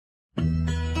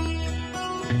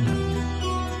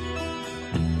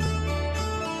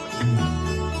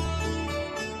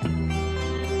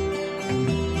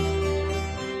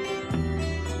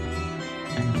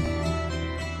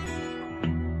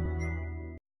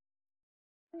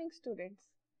morning, students.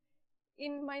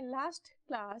 In my last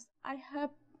class, I have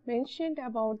mentioned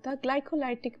about the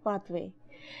glycolytic pathway.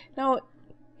 Now,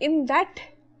 in that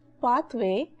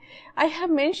pathway, I have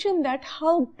mentioned that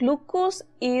how glucose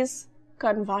is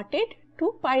converted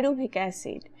to pyruvic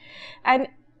acid, and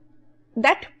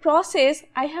that process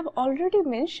I have already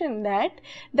mentioned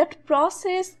that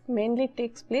process mainly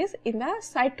takes place in the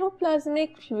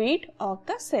cytoplasmic fluid of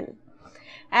the cell.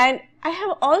 And I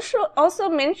have also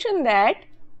mentioned that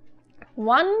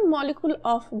one molecule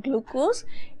of glucose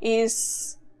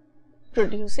is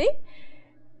producing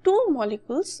 2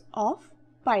 molecules of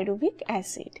pyruvic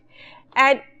acid,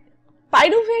 and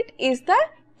pyruvate is the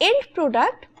end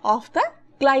product of the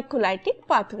glycolytic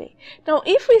pathway. Now,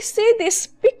 if we see this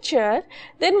picture,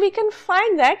 then we can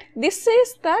find that this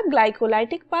is the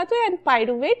glycolytic pathway and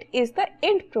pyruvate is the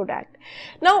end product.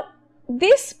 Now,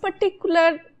 this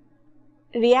particular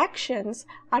reactions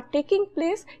are taking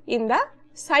place in the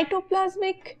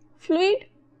cytoplasmic fluid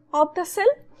of the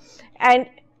cell, and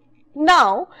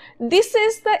now this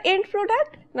is the end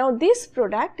product. Now, this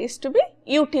product is to be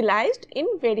utilized in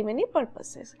very many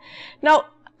purposes. Now,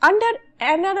 under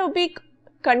anaerobic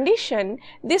condition,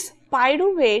 this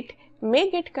pyruvate may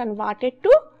get converted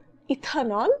to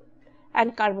ethanol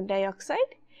and carbon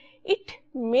dioxide. It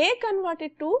may convert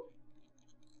it to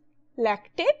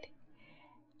lactate,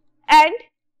 and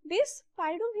this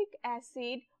pyruvic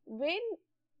acid, when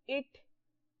it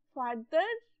further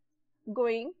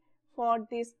going for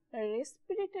this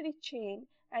respiratory chain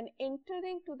and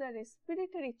entering to the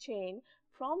respiratory chain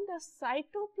from the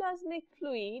cytoplasmic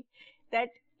fluid, that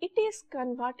it is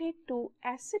converted to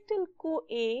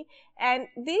acetyl-CoA, and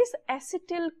this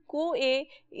acetyl-CoA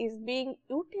is being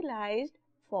utilized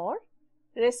for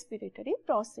respiratory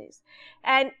process.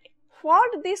 And for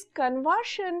this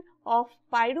conversion of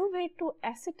pyruvate to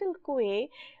acetyl-CoA,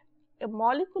 a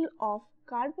molecule of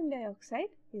carbon dioxide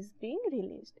is being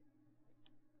released.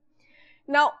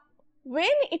 Now,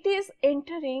 when it is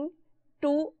entering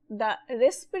to the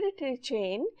respiratory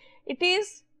chain,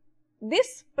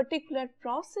 this particular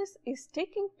process is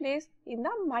taking place in the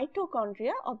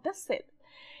mitochondria of the cell.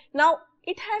 Now,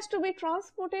 it has to be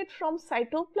transported from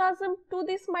cytoplasm to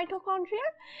this mitochondria,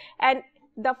 and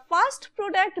the first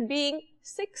product being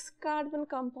 6 carbon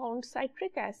compound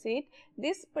citric acid.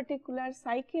 This particular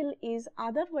cycle is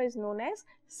otherwise known as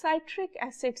citric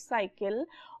acid cycle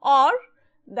or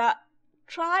the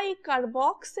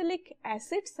tricarboxylic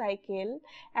acid cycle,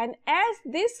 and as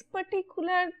this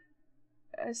particular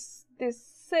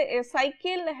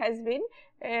cycle has been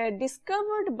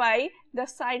discovered by the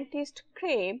scientist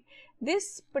Krebs,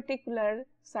 this particular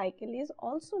cycle is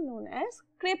also known as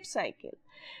Krebs cycle.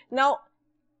 Now,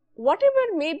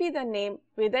 whatever may be the name,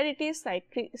 whether it is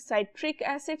citric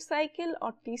acid cycle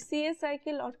or TCA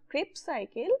cycle or Krebs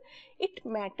cycle, it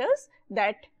matters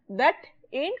that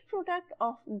end product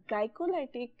of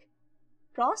glycolytic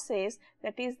process,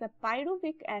 that is the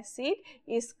pyruvic acid,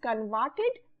 is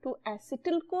converted to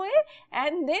acetyl-CoA,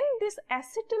 and then this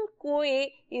acetyl-CoA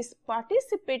is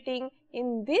participating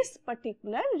in this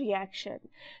particular reaction.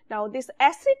 Now, this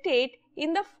acetate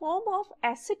in the form of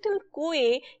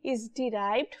acetyl-CoA is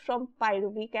derived from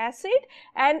pyruvic acid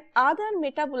and other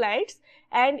metabolites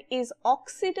and is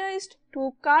oxidized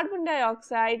to carbon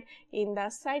dioxide in the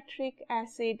citric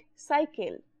acid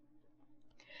cycle.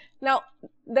 Now,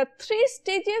 the 3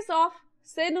 stages of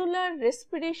cellular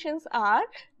respirations are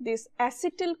this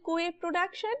acetyl-CoA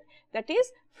production, that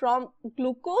is from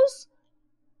glucose,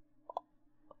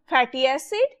 fatty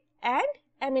acid and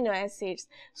amino acids.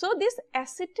 So, this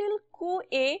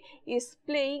acetyl-CoA is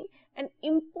playing an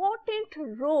important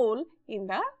role in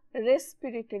the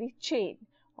respiratory chain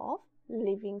of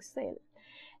living cell.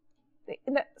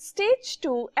 In the stage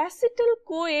 2,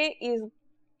 acetyl-CoA is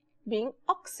being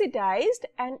oxidized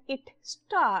and it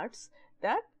starts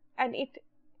the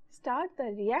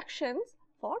reactions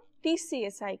for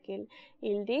TCA cycle,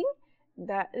 yielding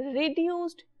the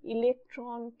reduced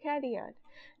electron carrier.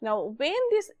 Now, when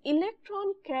these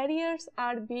electron carriers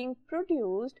are being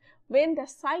produced, when the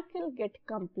cycle gets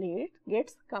complete, then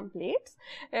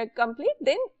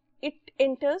it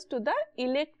enters to the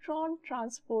electron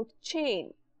transport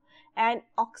chain and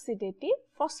oxidative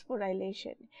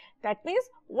phosphorylation. That means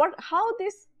how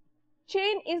this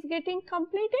chain is getting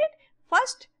completed?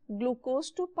 First,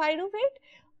 glucose to pyruvate.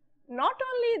 Not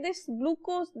only this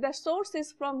glucose, the source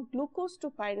is from glucose to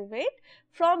pyruvate.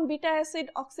 From beta acid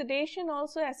oxidation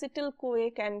also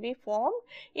acetyl-CoA can be formed.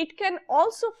 It can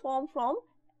also form from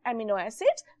amino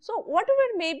acids. So,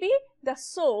 whatever may be the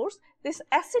source, this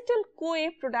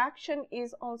acetyl-CoA production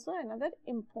is also another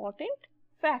important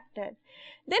factor.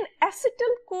 Then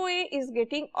acetyl-CoA is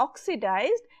getting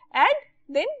oxidized and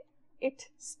then it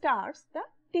starts the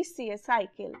TCA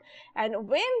cycle, and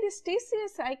when this TCA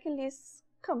cycle is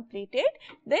completed,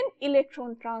 then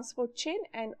electron transport chain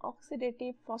and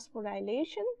oxidative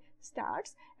phosphorylation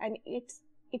starts, and it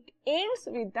ends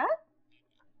with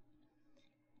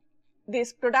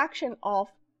this production of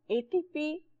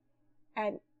ATP,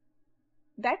 and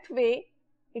that way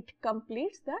it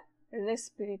completes the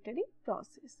respiratory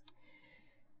process.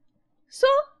 So,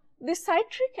 the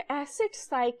citric acid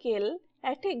cycle,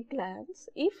 at a glance,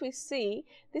 if we see,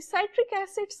 the citric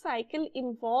acid cycle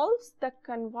involves the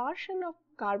conversion of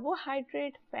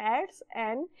carbohydrate, fats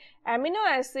and amino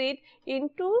acid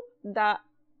into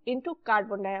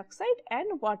carbon dioxide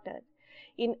and water.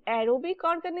 In aerobic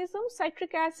organisms,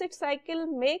 citric acid cycle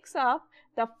makes up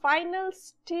the final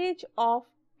stage of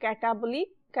catabolism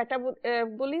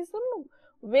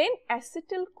when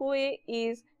acetyl-CoA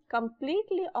is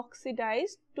completely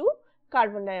oxidized to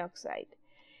carbon dioxide.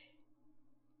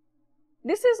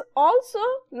 This is also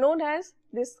known as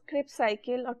this Krebs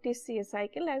cycle or TCA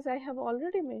cycle, as I have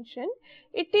already mentioned.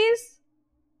 It is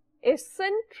a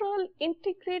central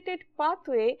integrated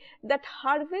pathway that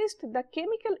harvests the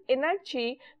chemical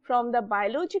energy from the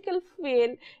biological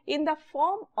fuel in the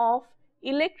form of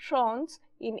electrons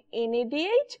in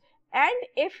NADH and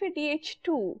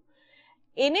FADH2.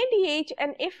 NADH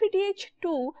and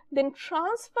FADH2 then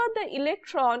transfer the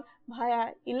electron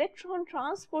via electron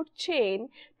transport chain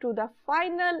to the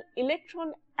final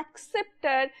electron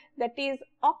acceptor, that is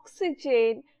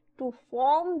oxygen, to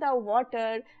form the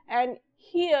water, and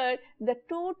here the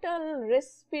total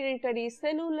respiratory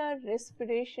cellular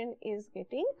respiration is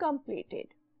getting completed.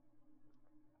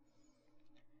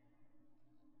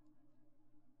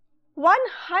 One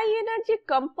high energy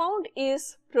compound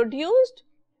is produced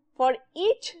for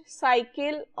each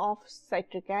cycle of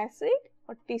citric acid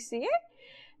or TCA.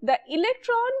 The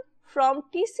electron from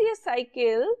TCA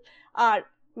cycle are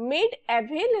made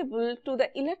available to the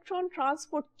electron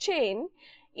transport chain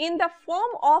in the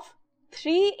form of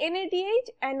 3 NADH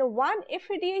and 1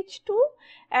 FADH2,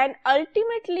 and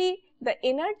ultimately the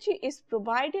energy is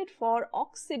provided for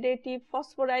oxidative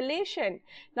phosphorylation.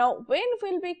 Now, when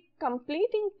we will be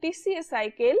completing TCA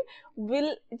cycle, we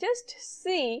will just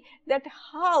see that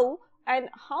how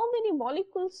many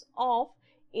molecules of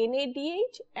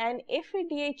NADH and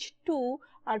FADH2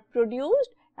 are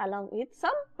produced along with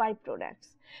some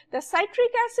byproducts. The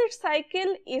citric acid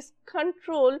cycle is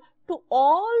controlled to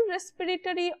all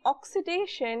respiratory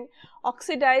oxidation,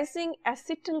 oxidizing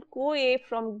acetyl-CoA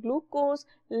from glucose,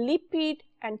 lipid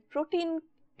and protein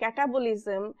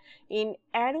catabolism in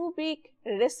aerobic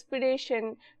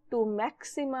respiration to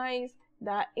maximize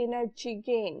the energy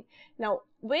gain. Now,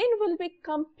 when we will be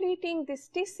completing this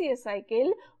TCA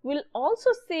cycle, we will also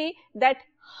see that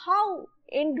how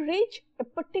enriched a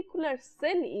particular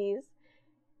cell is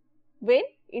when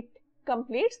it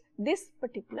completes this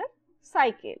particular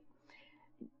cycle.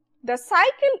 The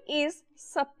cycle is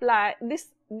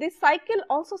this cycle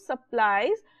also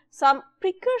supplies some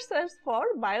precursors for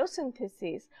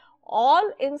biosynthesis.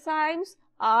 All enzymes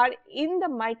are in the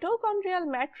mitochondrial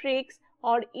matrix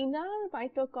or inner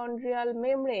mitochondrial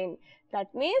membrane.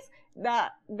 That means the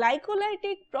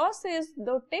glycolytic process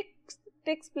though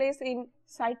takes place in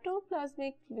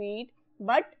cytoplasmic fluid,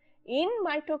 but in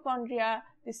mitochondria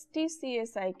this TCA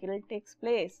cycle takes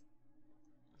place.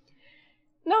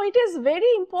 Now, it is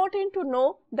very important to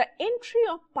know the entry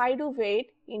of pyruvate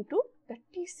into the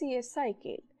TCA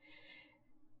cycle.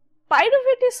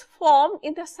 Pyruvate is formed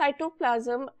in the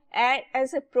cytoplasm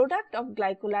as a product of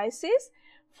glycolysis.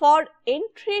 For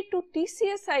entry to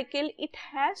TCA cycle, it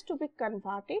has to be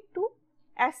converted to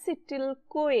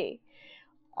acetyl-CoA.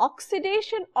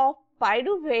 Oxidation of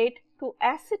pyruvate to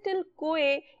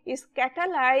acetyl-CoA is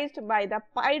catalyzed by the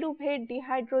pyruvate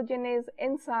dehydrogenase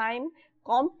enzyme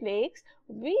complex,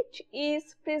 which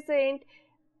is present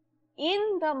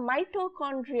in the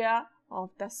mitochondria of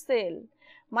the cell.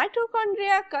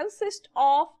 Mitochondria consist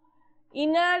of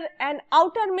inner and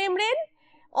outer membrane.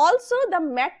 Also, the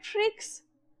matrix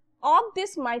of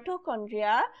this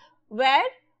mitochondria, where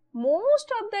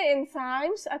most of the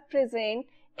enzymes are present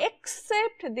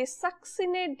except the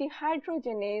succinate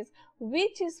dehydrogenase,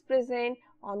 which is present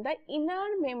on the inner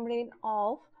membrane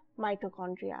of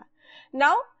mitochondria.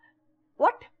 Now,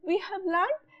 what we have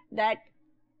learned, that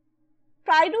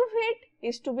pyruvate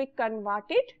is to be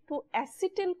converted to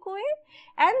acetyl-CoA,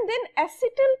 and then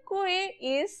acetyl-CoA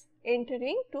is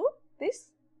entering to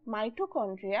this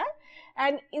mitochondria,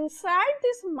 and inside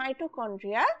this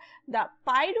mitochondria the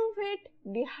pyruvate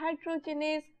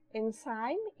dehydrogenase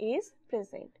enzyme is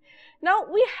present. Now,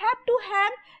 we have to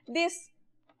have this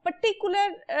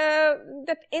particular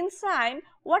that enzyme.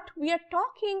 What we are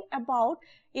talking about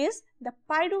is the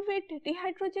pyruvate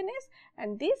dehydrogenase,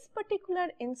 and this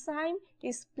particular enzyme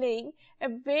is playing a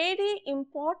very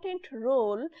important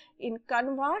role in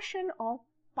conversion of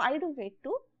pyruvate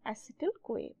to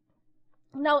acetyl-CoA.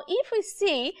 Now, if we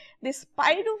see this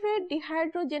pyruvate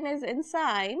dehydrogenase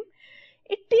enzyme,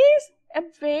 it is a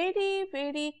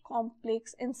very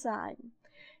complex enzyme.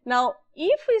 Now,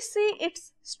 if we see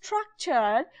its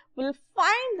structure, we will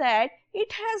find that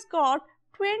it has got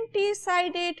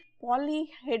 20-sided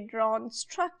polyhedron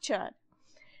structure.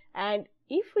 And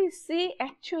if we see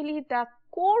actually the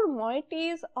core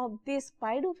moieties of this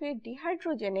pyruvate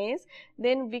dehydrogenase,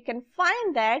 then we can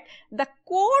find that the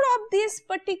core of this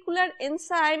particular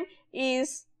enzyme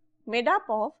is made up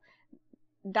of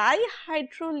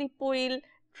dihydrolipoyl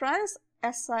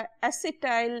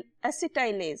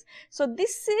acetylase. So,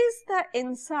 this is the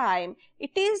enzyme,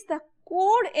 it is the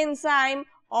core enzyme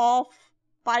of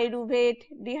pyruvate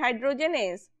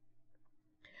dehydrogenase.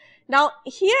 Now,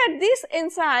 here this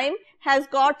enzyme has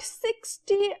got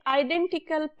 60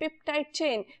 identical peptide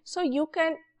chain. So, you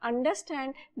can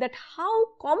understand that how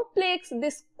complex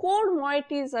this core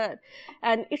moieties are,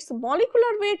 and its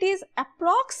molecular weight is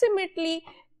approximately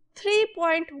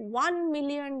 3.1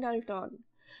 million Dalton.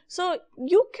 So,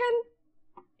 you can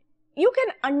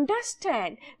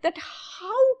understand that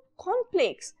how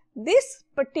complex this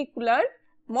particular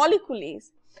molecule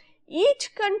is. Each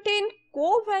contain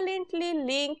covalently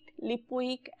linked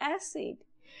lipoic acid.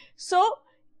 So,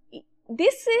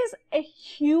 this is a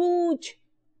huge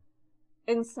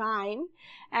enzyme,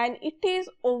 and it is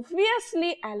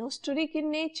obviously allosteric in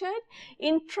nature,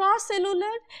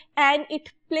 intracellular, and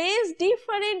it plays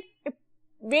a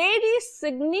very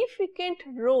significant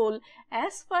role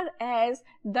as far as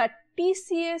the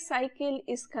TCA cycle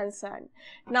is concerned.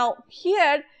 Now,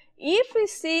 here if we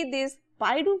see this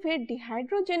pyruvate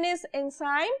dehydrogenase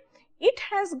enzyme, it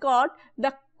has got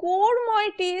the core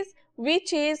moieties,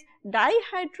 which is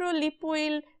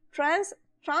dihydrolipoyl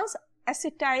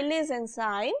acetylase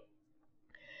enzyme,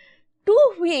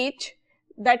 to which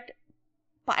that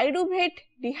pyruvate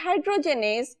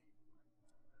dehydrogenase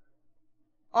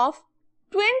of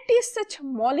 20 such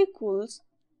molecules,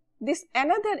 this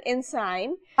another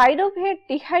enzyme pyruvate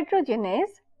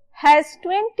dehydrogenase has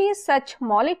 20 such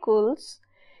molecules.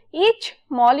 Each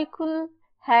molecule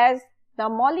has the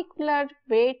molecular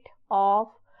weight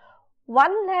of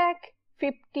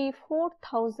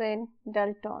 1,54,000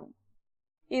 Dalton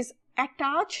is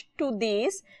attached to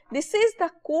this. This is the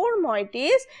core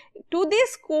moieties. To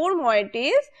this core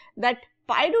moieties, that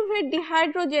pyruvate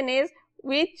dehydrogenase,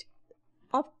 which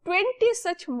of 20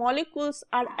 such molecules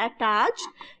are attached,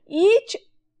 each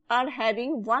are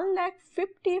having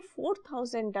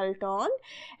 1,54,000 Dalton,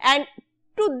 and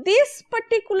to this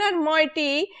particular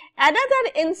moiety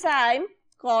another enzyme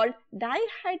called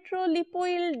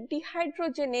dihydrolipoyl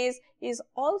dehydrogenase is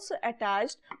also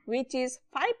attached, which is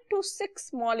 5 to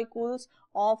 6 molecules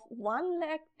of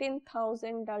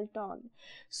 1,10,000 Dalton.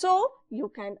 So, you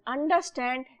can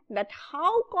understand that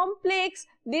how complex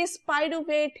this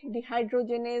pyruvate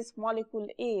dehydrogenase molecule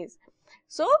is.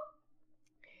 So,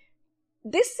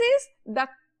 this is the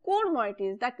core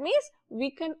moieties. That means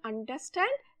we can understand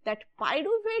that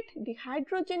pyruvate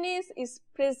dehydrogenase is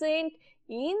present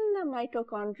in the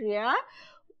mitochondria,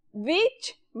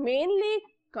 which mainly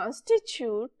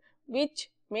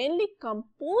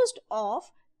composed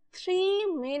of 3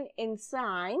 main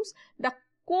enzymes, the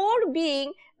core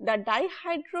being the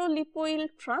dihydrolipoyl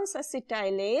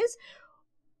acetylase,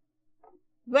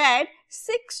 where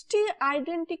 60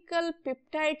 identical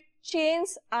peptide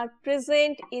chains are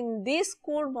present in these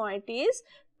core moieties,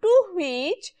 to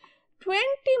which 20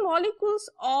 molecules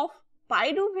of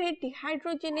pyruvate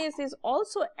dehydrogenase is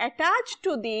also attached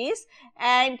to this,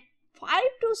 and 5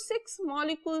 to 6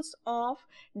 molecules of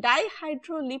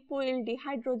dihydrolipoyl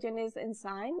dehydrogenase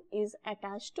enzyme is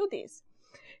attached to this.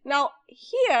 Now,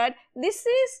 here this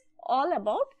is all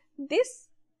about this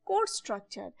core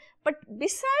structure, but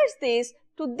besides this,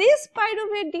 to this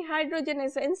pyruvate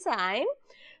dehydrogenase enzyme,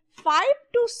 5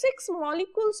 to 6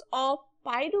 molecules of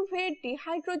pyruvate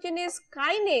dehydrogenase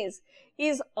kinase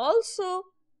is also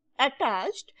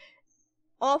attached,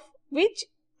 of which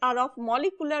are of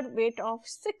molecular weight of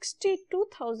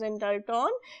 62,000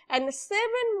 Dalton, and 7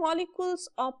 molecules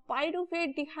of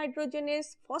pyruvate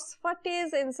dehydrogenase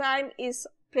phosphatase enzyme is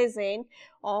present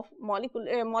of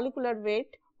molecular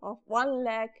weight of 1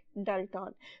 lakh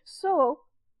Dalton. So,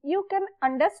 you can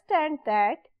understand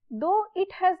that though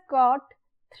it has got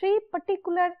 3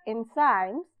 particular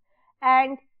enzymes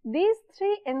and these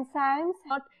three enzymes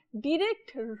have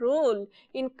direct role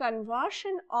in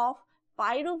conversion of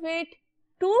pyruvate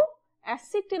to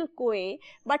acetyl-CoA,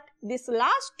 but these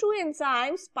last two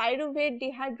enzymes, pyruvate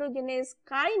dehydrogenase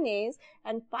kinase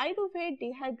and pyruvate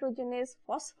dehydrogenase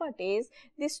phosphatase,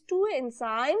 these two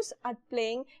enzymes are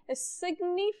playing a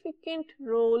significant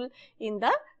role in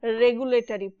the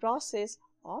regulatory process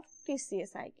of TCA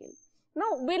cycle.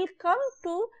 Now, we will come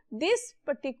to this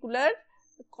particular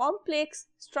complex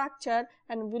structure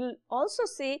and we will also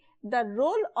see the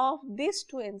role of these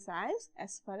two enzymes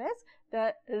as far as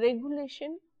the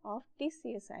regulation of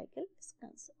TCA cycle is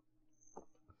concerned.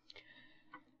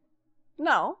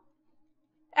 Now,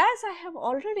 as I have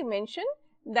already mentioned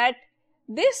that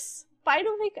this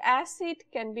pyruvic acid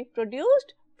can be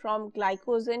produced from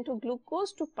glycogen to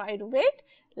glucose to pyruvate,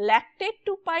 lactate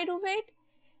to pyruvate,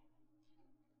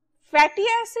 fatty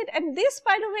acid, and this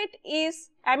pyruvate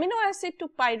is amino acid to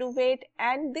pyruvate,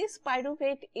 and this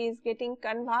pyruvate is getting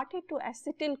converted to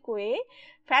acetyl-CoA.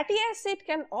 Fatty acid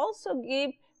can also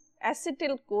give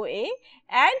acetyl-CoA,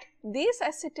 and this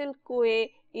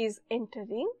acetyl-CoA is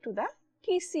entering to the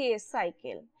TCA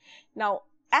cycle. Now,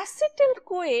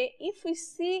 acetyl-CoA, if we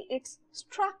see its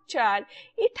structure,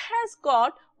 it has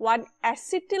got one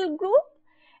acetyl group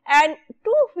and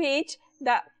to which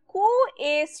the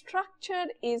CoA structure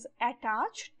is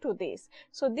attached to this.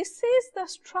 So, this is the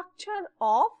structure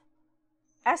of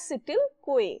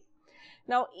acetyl-CoA.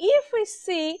 Now, if we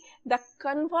see the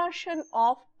conversion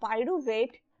of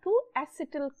pyruvate to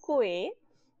acetyl-CoA,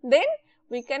 then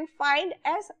we can find,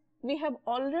 as we have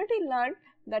already learned,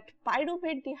 that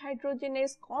pyruvate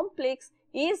dehydrogenase complex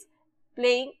is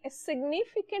playing a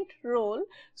significant role.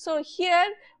 So,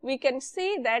 here we can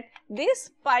see that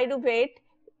this pyruvate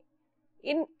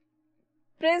in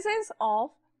presence of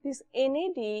this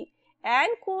NAD and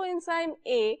coenzyme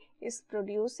A is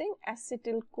producing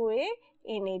acetyl-CoA,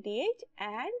 NADH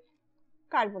and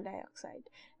carbon dioxide.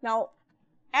 Now,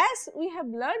 as we have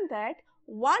learned that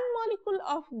one molecule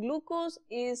of glucose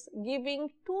is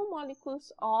giving two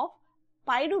molecules of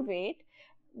pyruvate,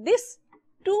 this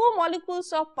two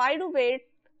molecules of pyruvate,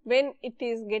 when it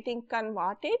is getting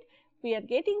converted, we are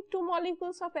getting two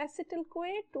molecules of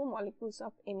acetyl-CoA, two molecules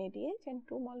of NADH and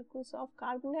two molecules of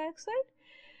carbon dioxide.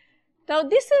 Now,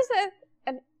 this is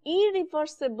an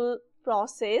irreversible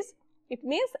process. It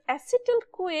means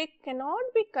acetyl-CoA cannot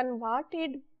be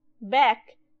converted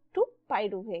back to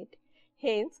pyruvate.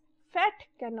 Hence, fat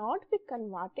cannot be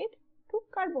converted to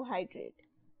carbohydrate.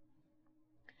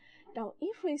 Now,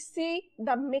 if we see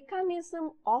the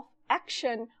mechanism of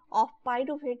action of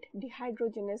pyruvate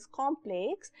dehydrogenase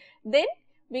complex, then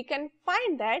we can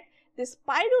find that this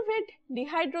pyruvate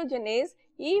dehydrogenase,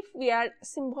 if we are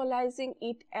symbolizing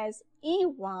it as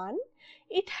E1,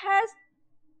 it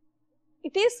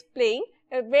is playing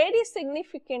a very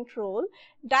significant role.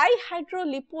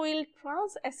 Dihydrolipoyl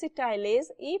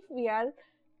transacetylase, if we are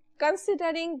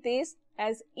considering this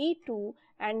as E2,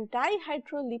 and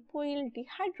dihydrolipoyl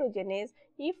dehydrogenase,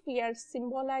 if we are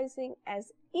symbolizing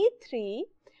as E3,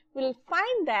 we will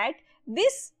find that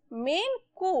this main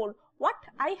core, what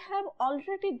I have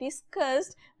already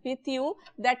discussed with you,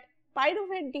 that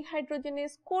pyruvate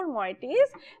dehydrogenase core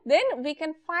moieties, then we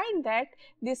can find that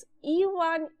this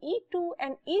E1, E2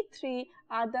 and E3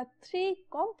 are the three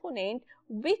components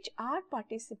which are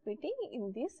participating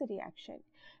in this reaction.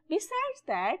 Besides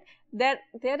that, there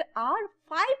are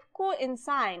 5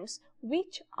 coenzymes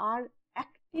which are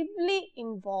actively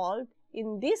involved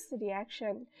in this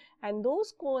reaction, and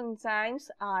those coenzymes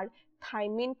are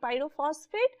thymine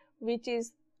pyrophosphate, which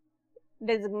is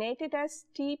designated as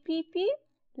TPP,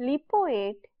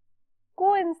 lipoate,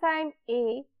 coenzyme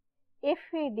A,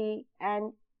 FAD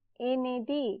and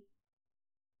NAD.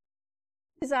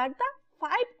 These are the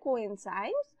 5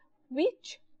 coenzymes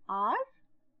which are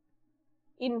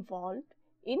involved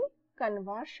in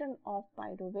conversion of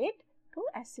pyruvate to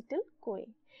acetyl-CoA.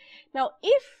 Now,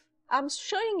 if I am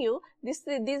showing you these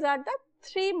are the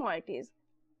 3 moieties,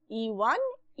 E1,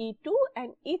 E2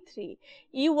 and E3.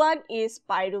 E1 is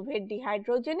pyruvate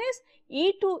dehydrogenase,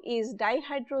 E2 is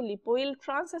dihydrolipoyl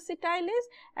transacetylase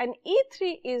and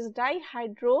E3 is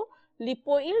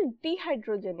dihydrolipoyl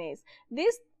dehydrogenase.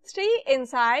 These 3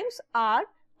 enzymes are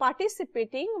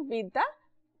participating with the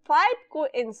 5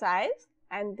 coenzymes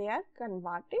and they are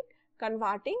converting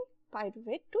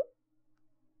pyruvate to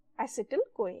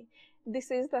acetyl-CoA.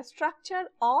 This is the structure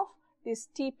of this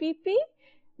TPP.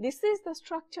 This is the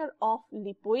structure of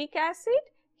lipoic acid.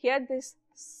 Here this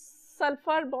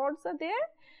sulfur bonds are there,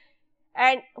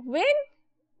 and when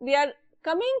we are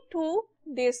coming to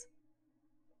this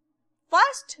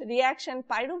first reaction,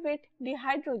 pyruvate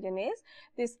dehydrogenase,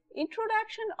 this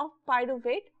introduction of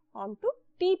pyruvate onto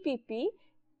TPP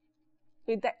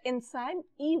with the enzyme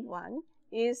E1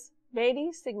 is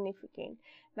very significant.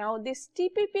 Now, this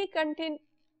TPP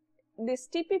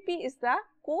is the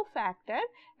cofactor,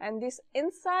 and this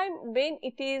enzyme, when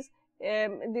it is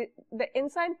the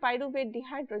enzyme pyruvate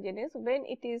dehydrogenase, when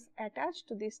it is attached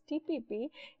to this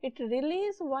TPP, it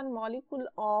releases one molecule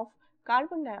of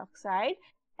carbon dioxide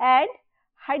and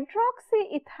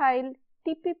hydroxyethyl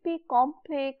TPP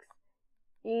complex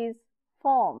is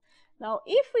formed. Now,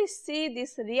 if we see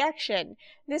this reaction,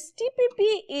 this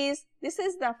TPP is, this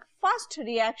is the first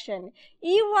reaction.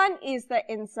 E1 is the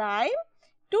enzyme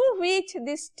to which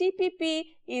this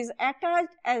TPP is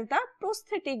attached as the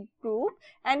prosthetic group,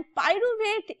 and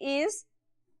pyruvate is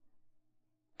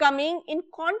coming in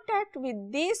contact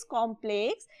with this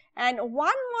complex, and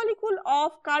one molecule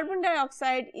of carbon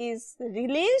dioxide is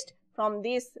released from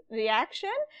this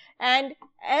reaction, and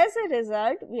as a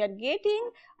result we are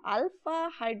getting alpha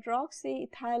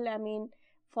hydroxyethylamine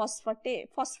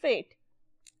phosphate.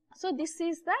 So, this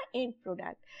is the end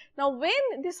product. Now,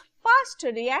 when this first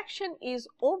reaction is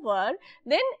over,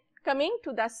 then coming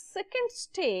to the second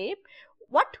step,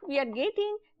 what we are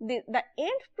getting, the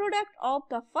end product of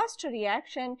the first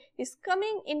reaction is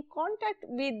coming in contact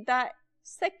with the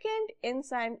second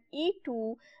enzyme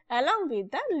E2 along with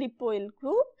the lipoyl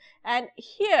group, and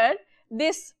here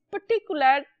this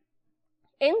particular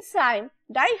enzyme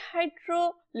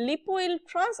dihydrolipoyl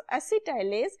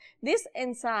transacetylase, this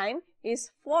enzyme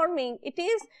is forming, it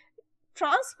is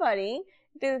transferring,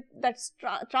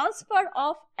 transfer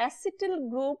of acetyl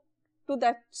group to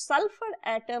the sulfur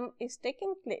atom is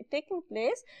taking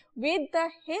place with the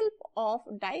help of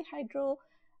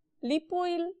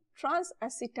dihydrolipoyl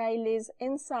transacetylase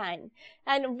enzyme.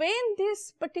 And when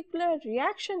this particular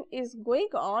reaction is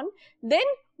going on, then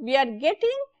we are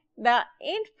getting the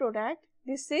end product.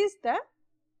 This is the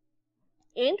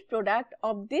end product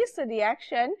of this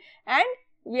reaction, and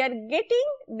we are getting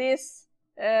this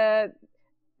the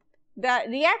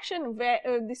reaction where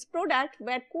this product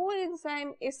where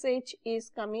coenzyme SH is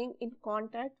coming in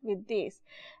contact with this,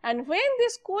 and when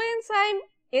this coenzyme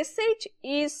SH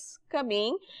is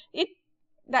coming,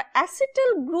 the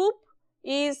acetyl group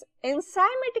is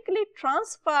enzymatically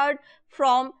transferred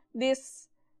from this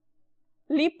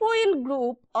lipoyl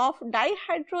group of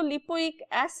dihydrolipoic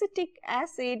acetic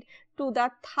acid to the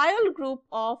thiol group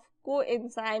of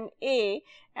coenzyme A,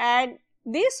 and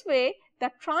this way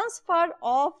the transfer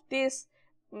of this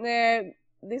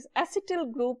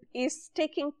acetyl group is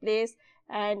taking place,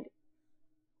 and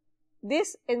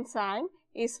this enzyme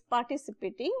is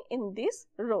participating in this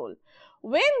role.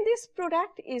 When this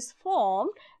product is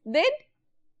formed, then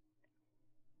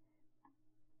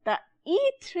the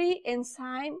E3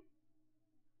 enzyme,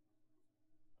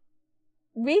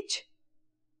 which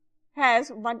has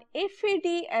one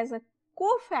FAD as a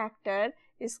cofactor,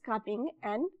 is coming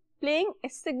and playing a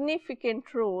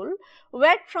significant role,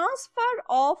 where transfer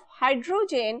of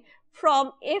hydrogen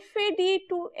from FAD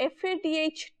to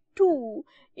FADH2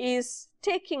 is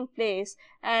taking place,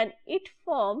 and it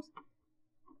forms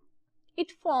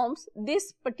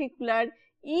this particular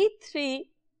E3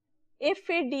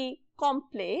 FAD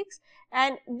complex,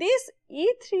 and this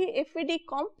E3 FAD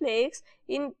complex,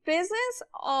 in presence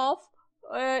of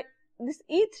this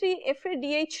E3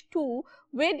 FADH2,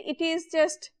 when it is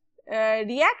just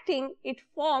reacting, it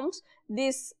forms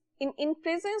this in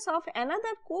presence of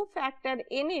another cofactor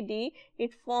NAD,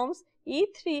 it forms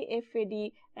E3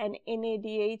 FAD and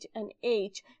NADH and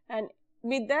H, and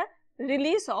with the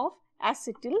release of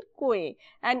acetyl CoA,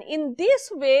 and in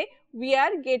this way we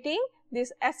are getting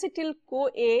this acetyl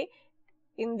CoA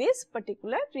in this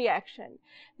particular reaction.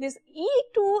 This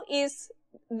E2 is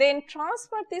then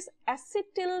transfer this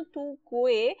acetyl to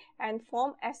CoA and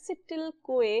form acetyl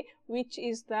CoA, which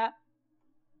is the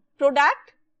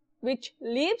product which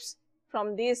leaves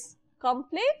from this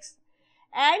complex,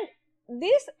 and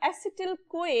this acetyl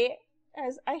CoA,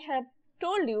 as I have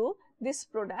told you, this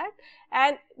product,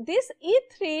 and this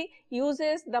E3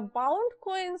 uses the bound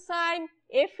coenzyme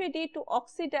FAD to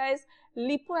oxidize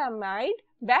lipoamide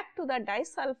back to the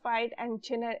disulfide and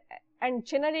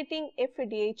generating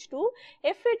FADH2.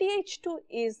 FADH2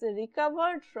 is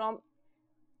recovered from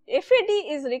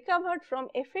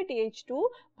FADH2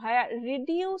 via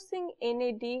reducing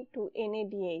NAD to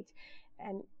NADH,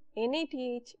 and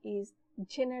NADH is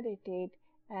generated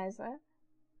as a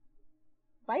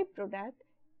byproduct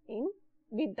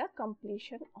with the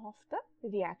completion of the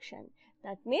reaction.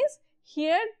 That means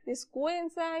here this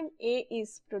coenzyme A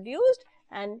is produced,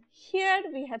 and here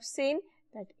we have seen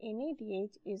that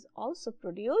NADH is also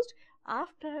produced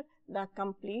after the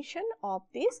completion of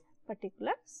this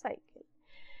particular cycle.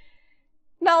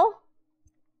 Now,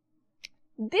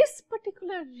 this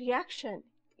particular reaction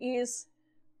is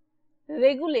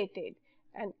regulated,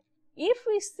 and if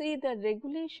we see the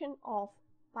regulation of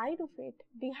pyruvate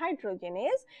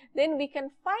dehydrogenase, then we can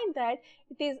find that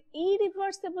it is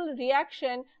irreversible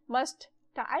reaction must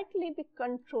tightly be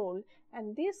controlled,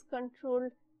 and this control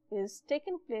is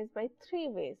taken place by three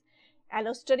ways.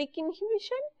 Allosteric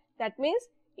inhibition, that means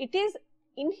it is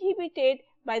inhibited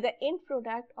by the end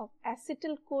product of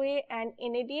acetyl-CoA and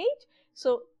NADH.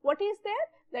 So, what is there?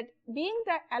 That being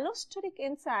the allosteric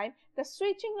enzyme, the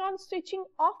switching on, switching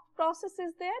off process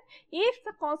is there. If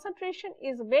the concentration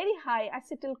is very high,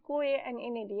 acetyl-CoA and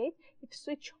NADH, it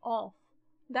switch off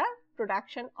the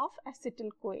production of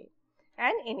acetyl-CoA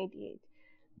and NADH.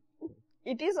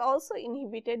 It is also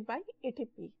inhibited by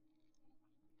ATP.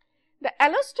 The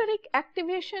allosteric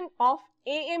activation of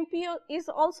AMP is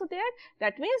also there.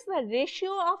 That means the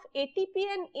ratio of ATP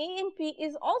and AMP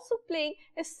is also playing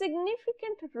a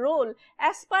significant role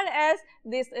as far as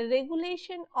this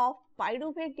regulation of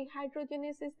pyruvate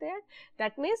dehydrogenase is there.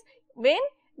 That means when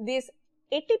this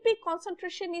ATP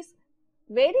concentration is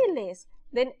very less,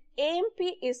 then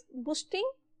AMP is boosting,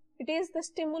 it is the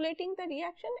stimulating the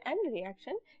reaction, and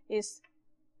reaction is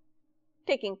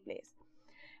taking place.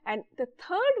 And the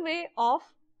third way of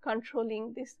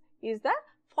controlling this is the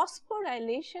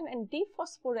phosphorylation and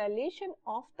dephosphorylation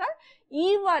of the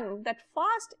E1, that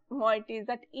fast moiety,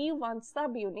 that E1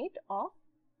 subunit of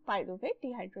pyruvate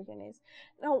dehydrogenase.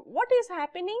 Now, what is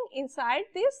happening inside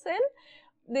this cell?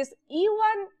 This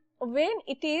E1, when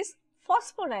it is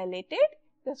phosphorylated,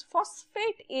 this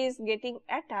phosphate is getting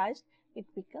attached, it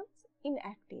becomes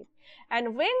inactive,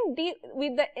 and when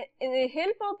with the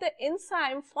help of the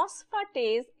enzyme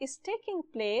phosphatase is taking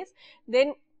place,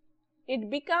 then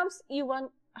it becomes E1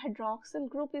 hydroxyl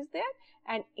group is there,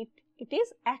 and it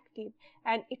is active,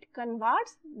 and it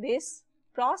converts this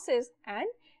process, and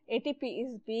ATP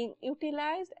is being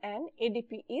utilized and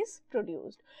ADP is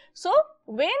produced. So,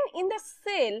 when in the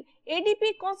cell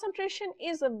ADP concentration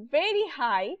is very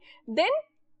high, then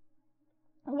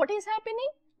what is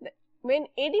happening? When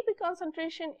ADP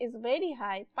concentration is very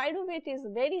high, pyruvate is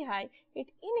very high, it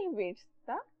inhibits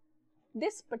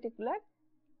this particular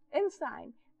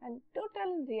enzyme, and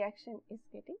total reaction is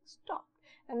getting stopped.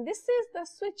 And this is the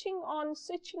switching on,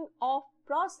 switching off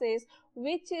process,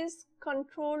 which is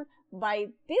controlled by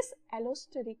this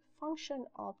allosteric function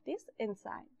of this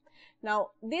enzyme. Now,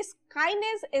 this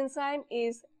kinase enzyme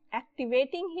is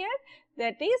activating here,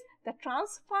 that is the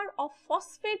transfer of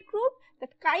phosphate group, that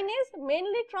kinase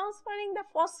mainly transferring the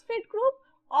phosphate group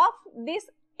of this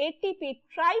ATP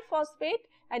triphosphate,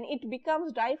 and it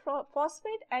becomes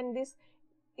diphosphate, and this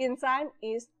enzyme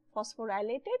is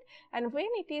phosphorylated, and when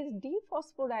it is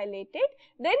dephosphorylated,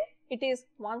 then it is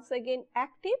once again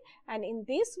active, and in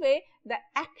this way the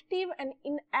active and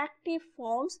inactive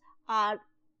forms are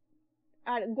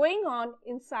going on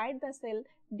inside the cell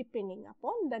depending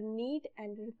upon the need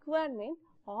and requirement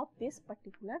of this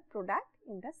particular product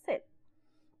in the cell.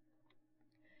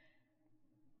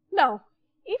 Now,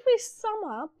 if we sum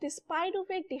up this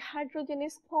pyruvate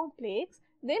dehydrogenase complex,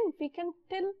 then we can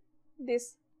tell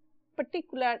this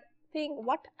particular thing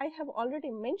what I have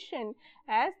already mentioned,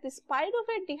 as this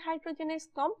pyruvate dehydrogenase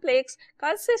complex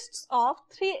consists of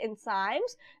three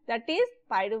enzymes, that is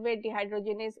pyruvate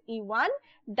dehydrogenase E1,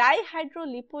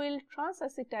 dihydrolipoyl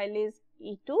transacetylase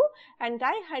E2, and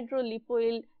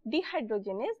dihydrolipoyl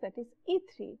dehydrogenase, that is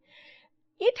E3.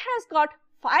 It has got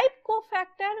 5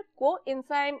 cofactor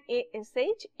coenzyme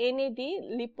ASH, NAD,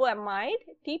 lipoamide,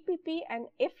 TPP and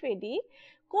FAD.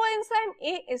 Coenzyme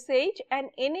ASH and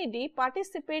NAD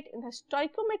participate in the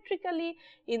stoichiometrically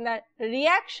in the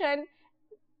reaction,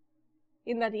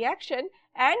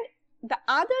 and the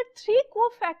other 3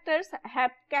 cofactors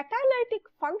have catalytic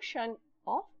function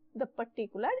of the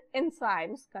particular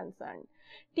enzymes concerned.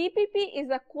 TPP is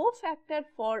a cofactor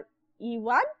for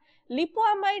E1,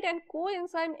 lipoamide and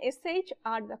coenzyme SH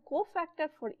are the cofactor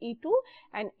for E2,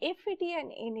 and FAD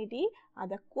and NAD are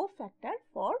the cofactor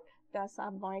for the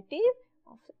submoiety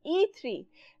of E3.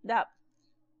 The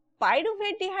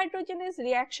pyruvate dehydrogenase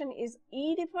reaction is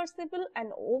irreversible,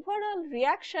 and overall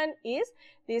reaction is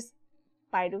this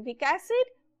pyruvic acid,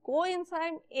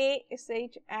 coenzyme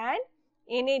ASH and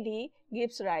NAD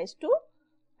gives rise to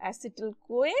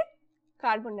acetyl-CoA,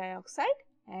 carbon dioxide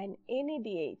and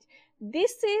NADH.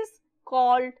 This is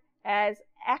called as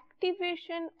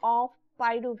activation of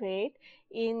pyruvate.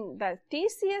 In the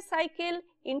TCA cycle,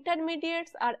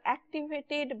 intermediates are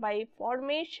activated by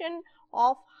formation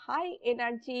of high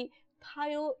energy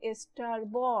thioester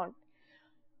bond.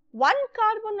 One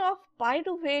carbon of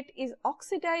pyruvate is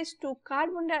oxidized to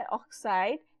carbon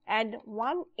dioxide and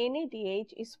one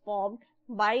NADH is formed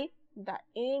by the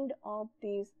end of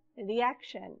this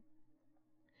reaction.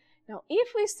 Now,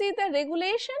 if we see the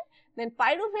regulation, then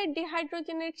pyruvate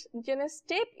dehydrogenase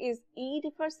step is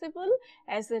irreversible.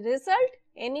 As a result,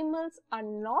 animals are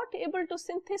not able to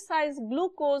synthesize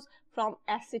glucose from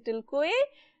acetyl-CoA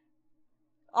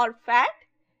or fat.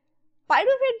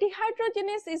 Pyruvate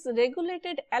dehydrogenase is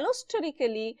regulated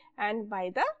allosterically and by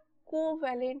the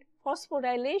covalent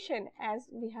phosphorylation, as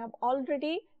we have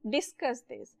already discussed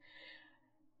this.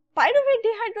 Pyruvate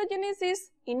dehydrogenase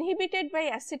is inhibited by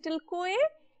acetyl-CoA.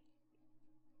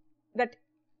 That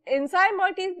enzyme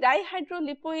is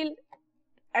dihydrolipoyl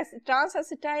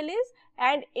transacetylase,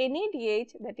 and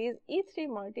NADH, that is E3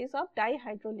 moieties of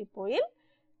dihydrolipoyl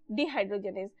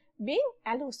dehydrogenase, being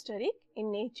allosteric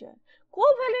in nature.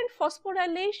 Covalent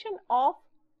phosphorylation of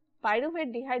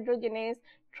pyruvate dehydrogenase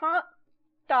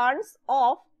turns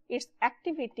off its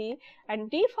activity and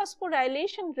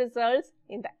dephosphorylation results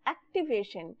in the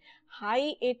activation.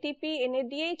 High ATP,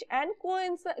 NADH and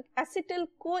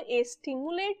acetyl-CoA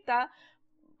stimulate the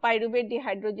pyruvate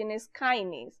dehydrogenase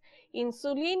kinase.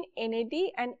 Insulin, NAD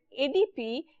and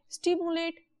ADP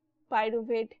stimulate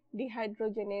pyruvate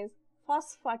dehydrogenase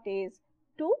phosphatase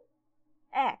to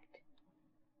act.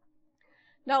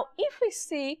 Now, if we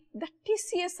see the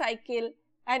TCA cycle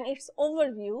and its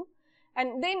overview,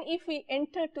 and then if we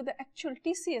enter to the actual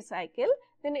TCA cycle,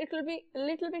 then it will be a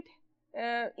little bit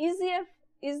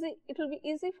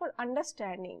easy for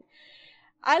understanding.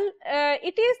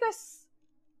 It is the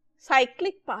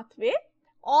cyclic pathway.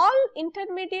 All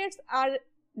intermediates are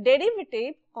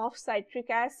derivative of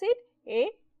citric acid,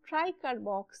 a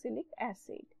tricarboxylic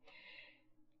acid.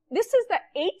 This is the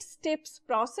 8 steps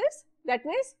process. That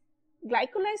means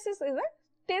glycolysis is a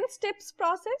 10 steps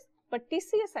process, but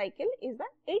TCA cycle is the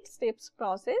 8 steps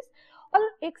process. All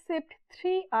except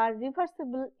 3 are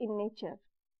reversible in nature.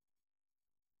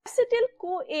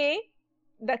 Acetyl-CoA,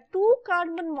 the 2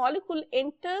 carbon molecule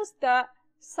enters the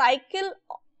cycle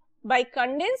by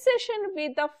condensation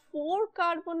with the 4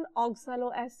 carbon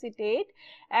oxaloacetate,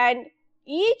 and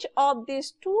each of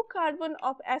these 2 carbon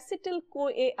of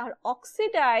acetyl-CoA are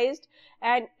oxidized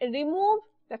and remove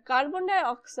the carbon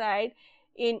dioxide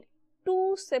in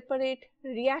 2 separate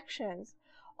reactions.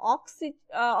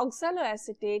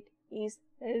 Oxaloacetate is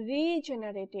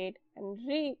regenerated and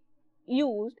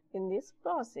reused in this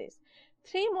process.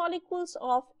 3 molecules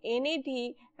of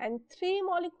NAD and 3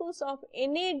 molecules of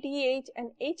NADH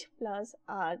and H plus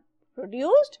are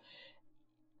produced.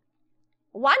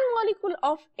 1 molecule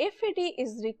of FAD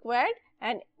is required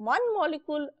and 1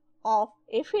 molecule of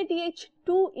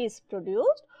FADH2 is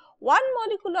produced. 1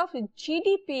 molecule of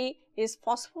GDP is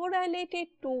phosphorylated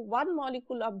to 1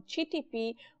 molecule of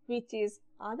GTP, which is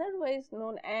otherwise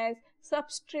known as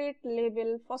substrate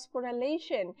level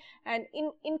phosphorylation. And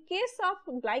in case of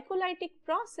glycolytic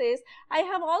process, I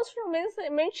have also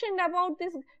mentioned about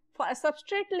this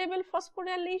substrate level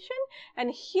phosphorylation,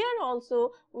 and here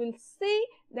also we will see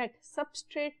that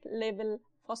substrate level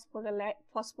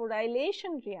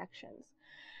phosphorylation reactions.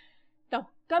 Now,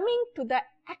 coming to the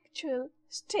actual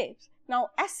steps. Now,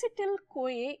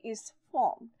 acetyl-CoA is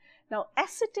formed. Now,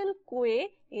 acetyl-CoA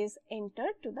is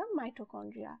entered to the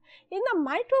mitochondria. In the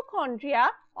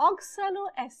mitochondria,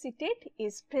 oxaloacetate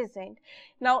is present.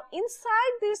 Now,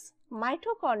 inside this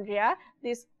mitochondria,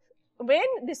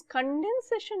 when this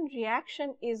condensation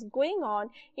reaction is going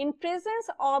on in presence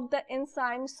of the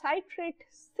enzyme citrate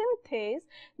synthase,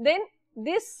 then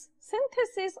this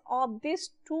synthesis of these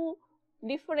 2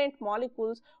 different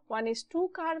molecules, one is 2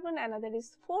 carbon, another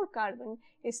is 4 carbon,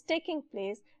 is taking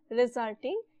place,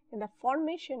 resulting in the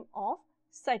formation of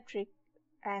citric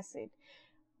acid.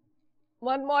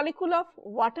 1 molecule of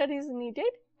water is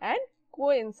needed and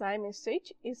coenzyme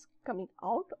SH is coming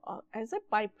out as a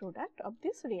byproduct of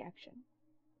this reaction.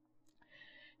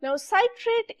 Now,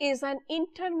 citrate is an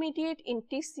intermediate in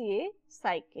TCA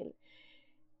cycle.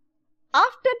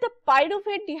 After the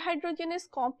pyruvate dehydrogenase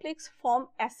complex form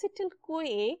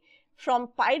acetyl-CoA from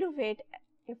pyruvate,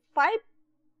 a 5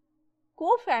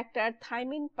 cofactor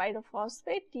thymine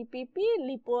pyrophosphate TPP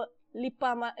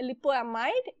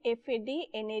lipoamide FAD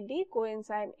NAD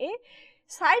coenzyme A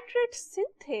citrate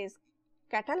synthase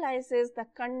catalyzes the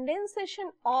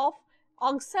condensation of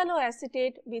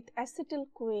oxaloacetate with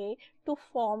acetyl-CoA to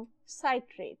form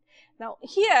citrate. Now,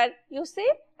 here you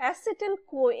see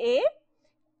acetyl-CoA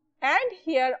and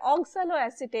here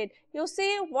oxaloacetate. You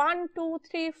see 1, 2,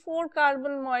 3, 4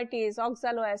 carbon moieties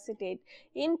oxaloacetate.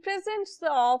 In presence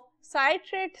of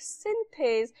citrate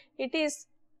synthase, it is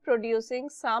producing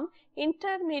some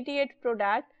intermediate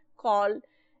product called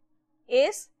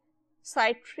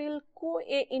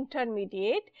S-citryl-CoA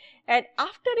intermediate, and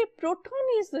after a proton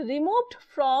is removed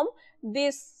from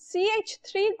this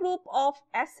CH3 group of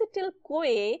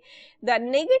acetyl-CoA, the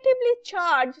negatively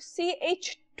charged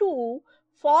CH2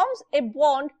 forms a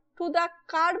bond to the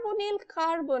carbonyl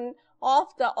carbon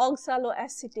of the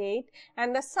oxaloacetate,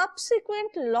 and the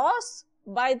subsequent loss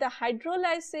by the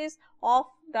hydrolysis of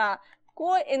the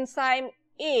coenzyme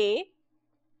A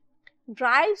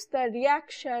drives the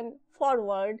reaction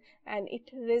forward, and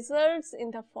it results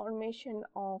in the formation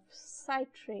of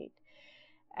citrate.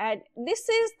 And this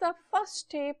is the first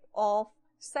step of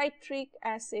citric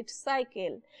acid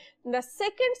cycle. In the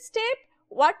second step,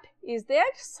 what is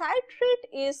there? Citrate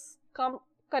is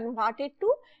converted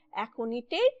to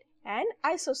aconitate and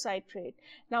isocitrate.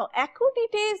 Now,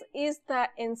 aconitase is the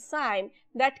enzyme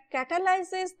that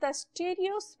catalyzes the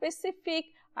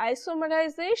stereospecific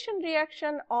isomerization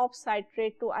reaction of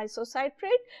citrate to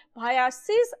isocitrate via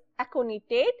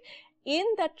cis-aconitate in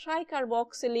the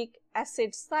tricarboxylic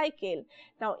acid cycle.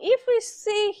 Now, if we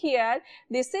see here,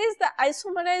 this is the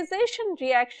isomerization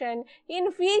reaction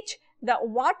in which the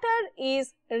water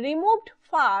is removed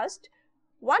first.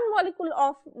 One molecule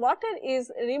of water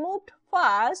is removed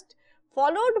first,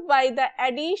 followed by the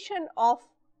addition of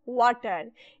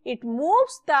water. It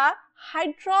moves the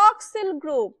hydroxyl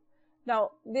group.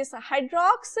 Now, this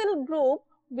hydroxyl group,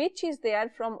 which is there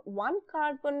from one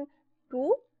carbon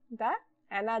to the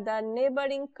another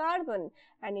neighboring carbon,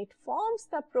 and it forms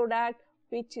the product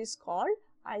which is called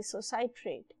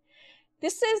isocitrate.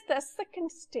 This is the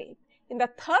second step. In the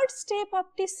third step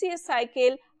of TCA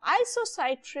cycle,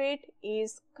 isocitrate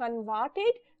is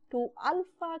converted to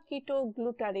alpha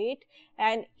ketoglutarate,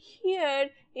 and here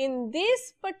in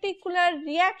this particular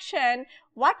reaction,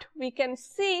 what we can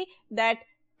see that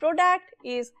product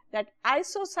is that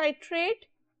isocitrate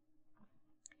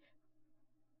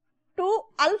to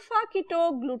alpha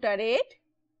ketoglutarate,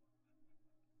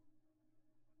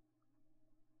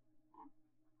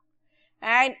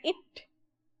 and it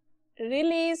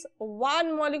release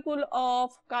one molecule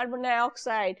of carbon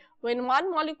dioxide. When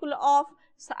one molecule of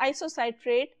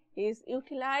isocitrate is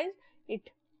utilized,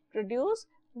 it produces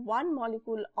one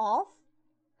molecule of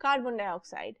carbon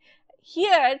dioxide.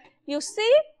 Here you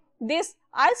see this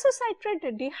isocitrate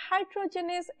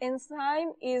dehydrogenase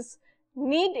enzyme is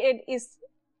needed, is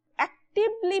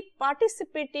actively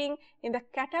participating in the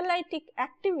catalytic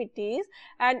activities,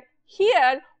 and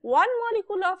here one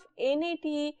molecule of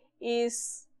NAD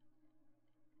is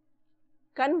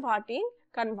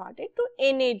converted to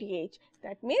NADH.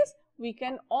 That means we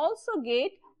can also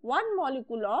get one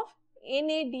molecule of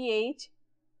NADH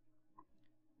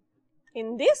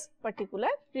in this particular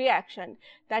reaction.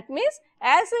 That means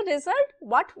as a result,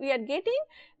 what we are getting,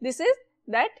 this is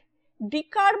that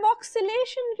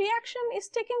decarboxylation reaction is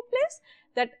taking place,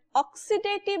 that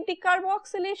oxidative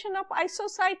decarboxylation of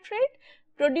isocitrate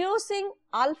producing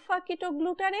alpha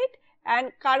ketoglutarate,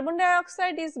 and carbon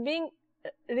dioxide is being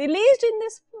released in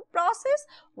this process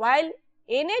while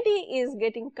NAD is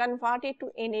getting converted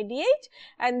to NADH,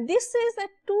 and this is a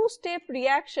two-step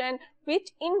reaction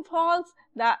which involves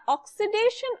the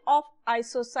oxidation of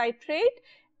isocitrate,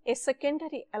 a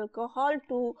secondary alcohol,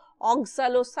 to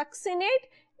oxalosuccinate,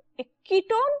 a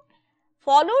ketone,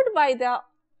 followed by the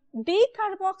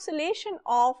decarboxylation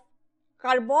of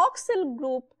carboxyl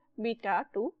group beta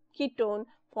to ketone,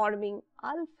 forming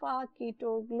alpha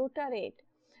ketoglutarate.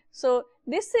 So,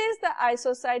 this is the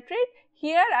isocitrate.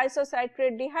 Here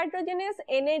isocitrate dehydrogenase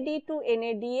NAD to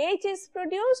NADH is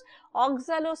produced,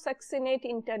 oxalosuccinate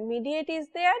intermediate is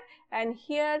there, and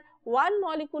here one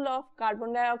molecule of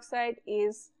carbon dioxide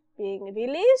is being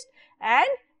released, and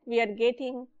we are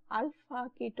getting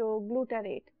alpha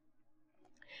ketoglutarate.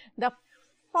 The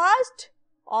first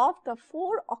of the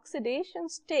four oxidation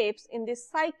steps in this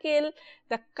cycle,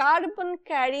 the carbon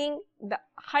carrying the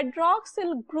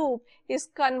hydroxyl group is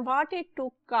converted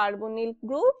to carbonyl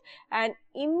group, and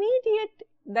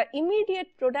the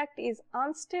immediate product is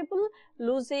unstable,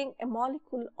 losing a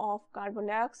molecule of carbon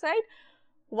dioxide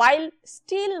while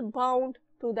still bound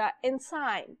to the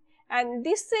enzyme, and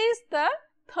this is the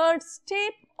third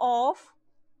step of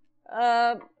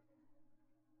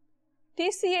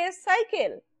TCA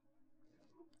cycle.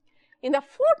 In the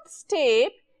fourth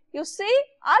step, you see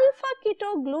alpha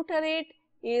ketoglutarate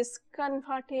is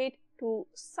converted to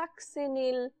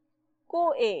succinyl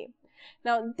CoA.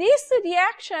 Now, this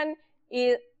reaction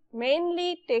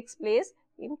mainly takes place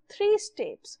in three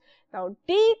steps. Now,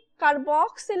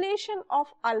 decarboxylation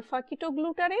of alpha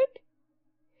ketoglutarate,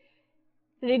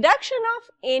 reduction of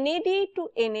NAD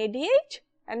to NADH,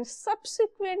 and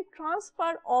subsequent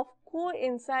transfer of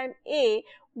coenzyme A,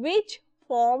 which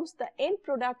forms the end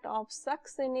product of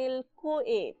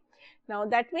succinyl-CoA. Now,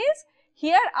 that means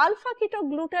here alpha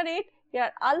ketoglutarate,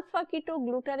 here alpha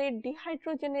ketoglutarate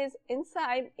dehydrogenase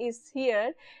enzyme is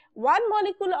here. One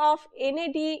molecule of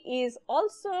NAD is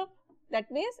also,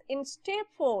 that means in step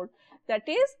 4, that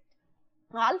is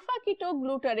alpha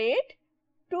ketoglutarate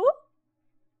to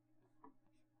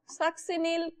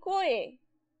succinyl-CoA.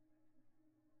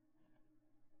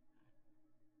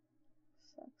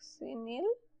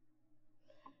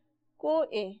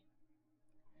 Succinyl-CoA.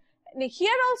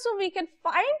 Here also we can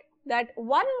find that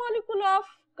one molecule of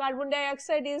carbon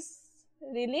dioxide is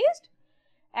released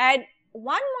and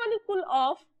one molecule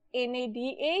of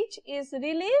NADH is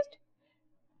released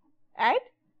and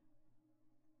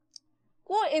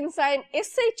coenzyme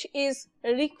SH is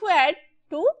required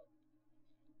to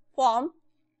form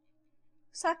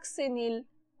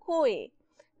succinyl-CoA.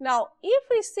 Now, if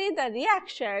we see the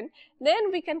reaction,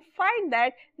 then we can find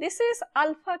that this is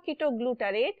alpha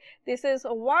ketoglutarate. This is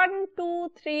 1,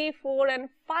 2, 3, 4 and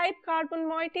 5 carbon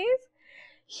moieties.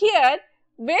 Here,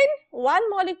 when one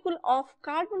molecule of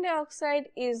carbon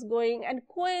dioxide is going and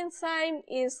coenzyme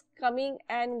is coming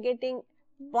and getting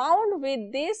bound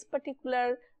with this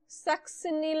particular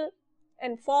succinyl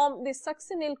and form this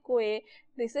succinyl-CoA,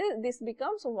 this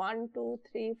becomes 1, 2,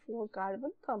 3, 4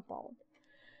 carbon compound.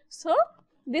 So,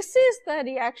 this is the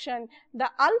reaction.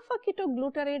 The alpha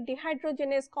ketoglutarate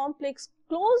dehydrogenase complex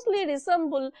closely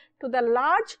resemble to the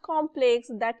large complex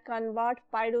that convert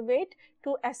pyruvate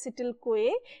to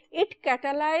acetyl-CoA. It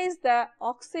catalyzes the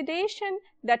oxidation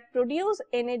that produce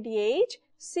NADH,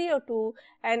 CO2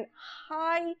 and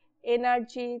high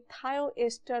energy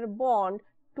thioester bond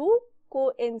to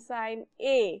coenzyme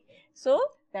A. So,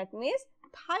 that means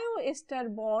thioester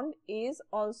bond is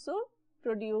also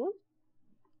produced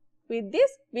with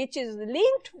this, which is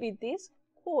linked with this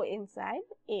coenzyme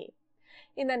A.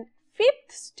 In the 5th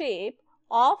step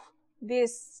of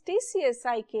this TCA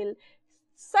cycle,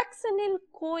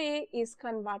 succinyl-CoA is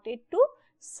converted to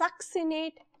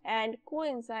succinate and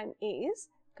coenzyme A is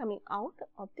coming out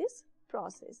of this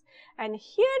process. And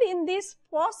here in this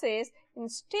process, in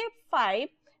step 5,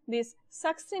 this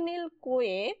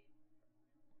succinyl-CoA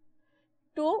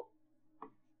to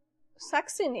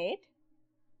succinate,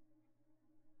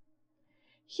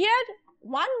 here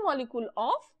one molecule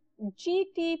of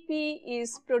GTP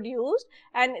is produced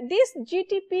and this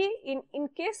GTP in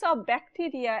case of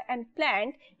bacteria and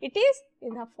plant, it is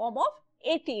in the form of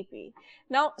ATP.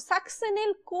 Now,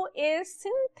 succinyl-CoA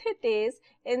synthetase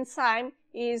enzyme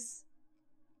is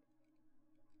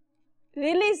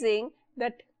releasing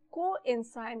that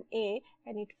coenzyme A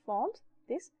and it forms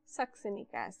this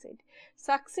succinic acid.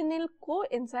 Succinyl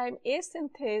coenzyme A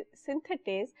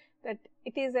synthetase, that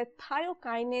it is a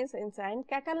thiokinase enzyme,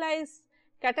 catalyzes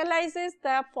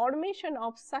the formation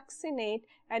of succinate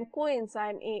and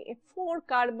coenzyme A 4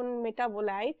 carbon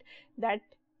metabolite that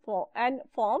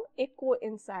form a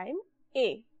coenzyme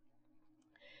A.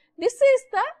 This is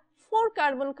the 4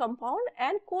 carbon compound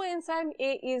and coenzyme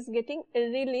A is getting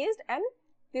released and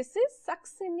this is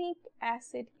succinic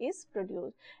acid is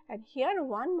produced, and here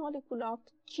one molecule of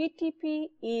GTP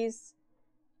is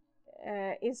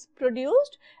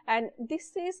produced and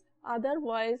this is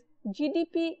otherwise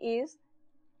GDP is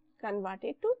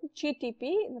converted to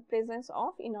GTP in the presence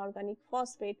of inorganic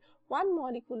phosphate. One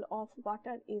molecule of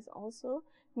water is also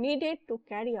needed to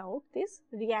carry out this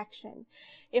reaction.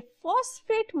 A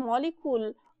phosphate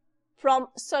molecule from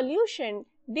solution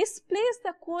displaces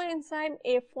the coenzyme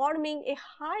A, forming a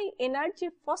high energy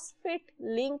phosphate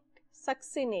linked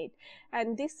succinate,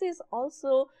 and this is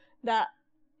also the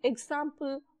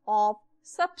example of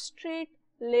substrate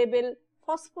level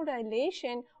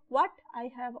phosphorylation what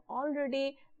I have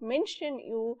already mentioned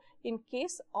you in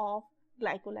case of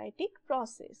glycolytic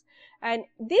process. And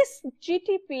this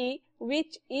GTP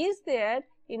which is there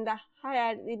in the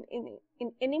higher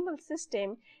in animal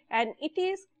system, and it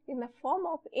is in the form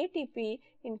of ATP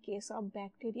in case of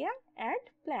bacteria and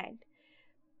plant.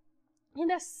 In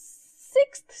the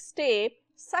 6th step,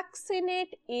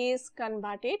 succinate is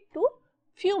converted to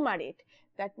fumarate.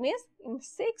 That means in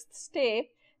 6th step,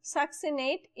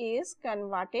 succinate is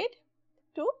converted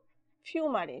to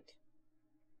fumarate.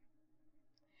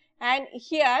 And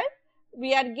here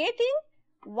we are getting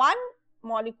one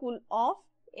molecule of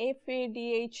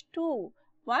FADH2,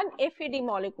 one FAD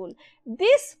molecule.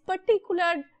 This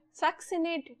particular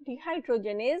succinate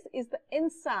dehydrogenase is the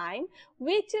enzyme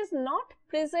which is not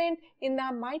present in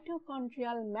the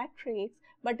mitochondrial matrix,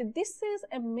 but this is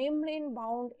a membrane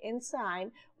bound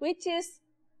enzyme which is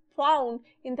found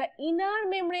in the inner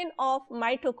membrane of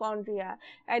mitochondria,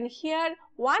 and here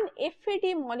one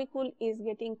FAD molecule is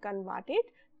getting converted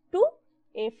to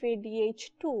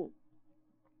FADH2.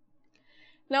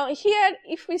 Now here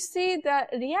if we see the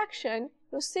reaction,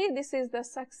 you see this is the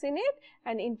succinate,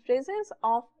 and in presence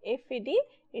of FAD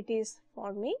it is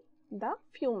forming the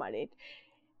fumarate.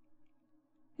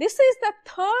 This is the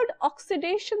third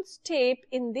oxidation step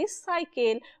in this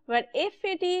cycle, where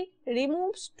FAD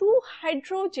removes 2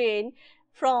 hydrogen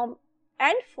from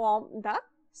and form the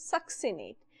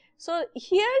succinate. So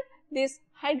here this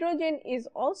hydrogen is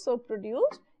also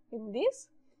produced in this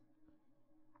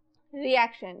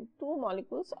reaction. 2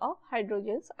 molecules of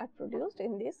hydrogens are produced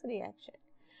in this reaction.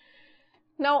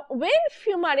 Now when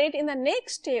fumarate in the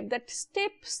next step, that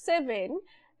step 7,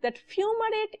 that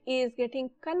fumarate is getting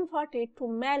converted to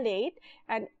malate,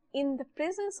 and in the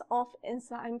presence of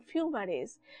enzyme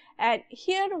fumarase, and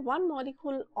here 1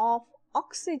 molecule of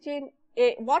oxygen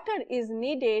water is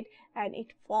needed, and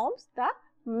it forms the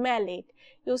malate.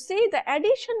 You see the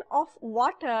addition of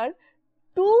water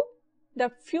to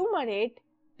the fumarate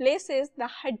places the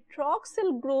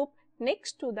hydroxyl group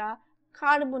next to the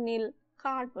carbonyl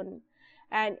carbon,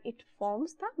 and it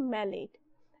forms the malate.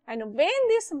 And when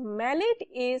this malate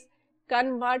is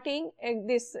converting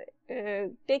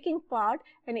taking part,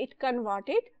 and it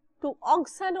converted to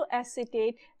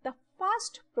oxaloacetate, the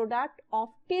first product of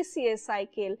TCA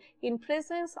cycle in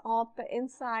presence of the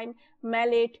enzyme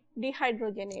malate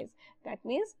dehydrogenase. That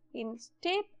means in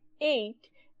step 8,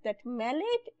 that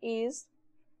malate is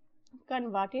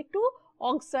converted to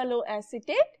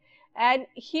oxaloacetate, and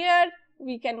here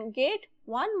we can get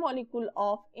 1 molecule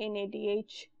of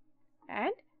NADH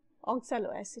and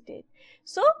oxaloacetate.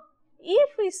 So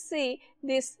if we see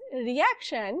this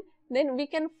reaction, then we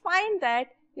can find that,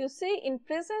 you see, in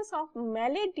presence of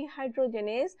malate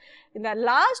dehydrogenase, in the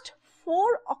last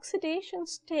 4 oxidation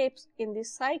steps in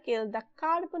this cycle, the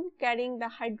carbon carrying the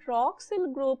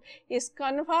hydroxyl group is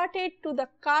converted to the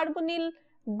carbonyl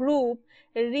group,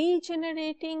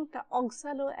 regenerating the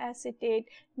oxaloacetate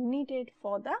needed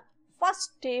for the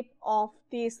first step of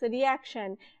this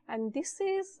reaction. And this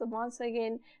is once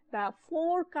again the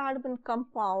 4 carbon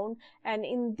compound, and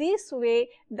in this way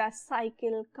the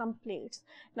cycle completes.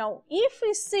 Now if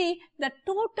we see the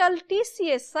total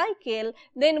TCA cycle,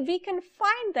 then we can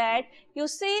find that, you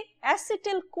see,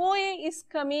 acetyl-CoA is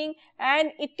coming,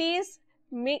 and it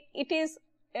is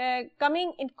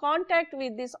coming in contact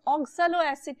with this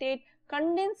oxaloacetate.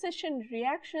 Condensation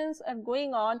reactions are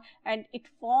going on, and it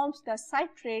forms the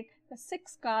citrate, the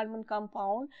 6 carbon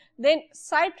compound, then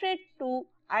citrate to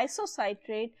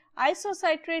isocitrate,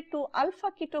 isocitrate to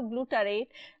alpha ketoglutarate,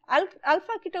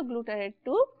 alpha ketoglutarate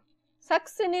to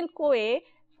succinyl-CoA,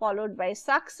 followed by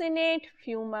succinate,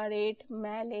 fumarate,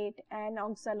 malate and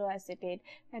oxaloacetate,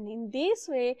 and in this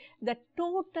way the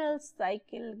total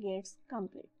cycle gets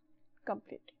completed.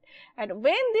 And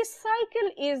when this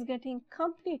cycle is getting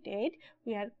completed,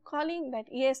 we are calling that,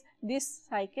 yes, this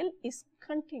cycle is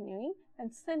continuing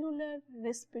and cellular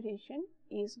respiration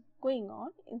is going on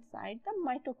inside the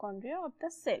mitochondria of the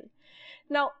cell.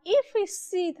 Now if we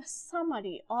see the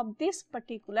summary of this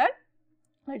particular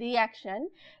reaction,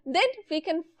 then we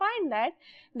can find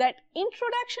that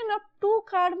introduction of 2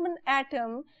 carbon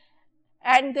atom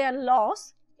and their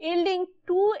loss yielding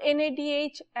 2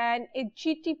 NADH and a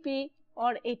GTP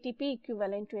or ATP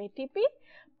equivalent to ATP,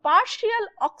 partial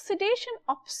oxidation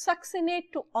of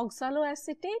succinate to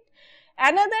oxaloacetate,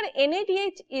 another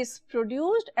NADH is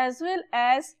produced as well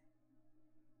as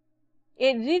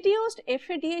a reduced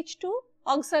FADH2,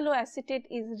 oxaloacetate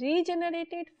is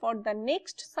regenerated for the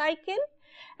next cycle.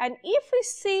 And if we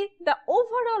see the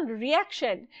overall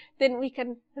reaction, then we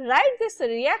can write these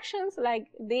reactions like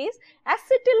this: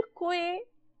 acetyl-CoA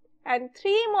and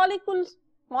 3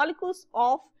 molecules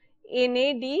of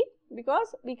NAD,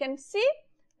 because we can see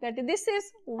that this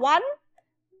is 1,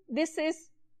 this is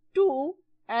 2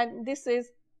 and this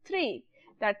is 3.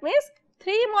 That means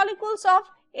 3 molecules of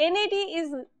NAD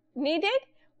is needed,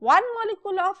 1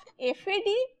 molecule of FAD,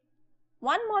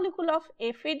 1 molecule of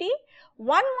FAD,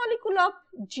 1 molecule of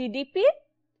GDP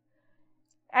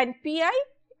and PI,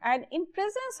 and in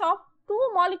presence of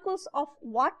 2 molecules of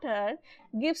water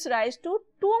gives rise to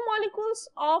 2 molecules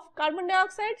of carbon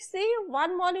dioxide. See,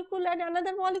 1 molecule and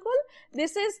another molecule.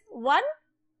 This is 1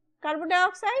 carbon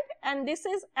dioxide and this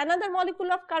is another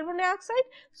molecule of carbon dioxide.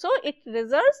 So it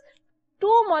results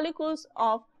 2 molecules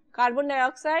of carbon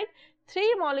dioxide,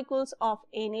 3 molecules of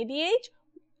NADH,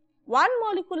 1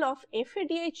 molecule of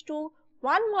FADH2,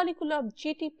 1 molecule of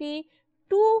GTP,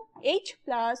 2 H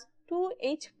plus, 2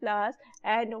 H plus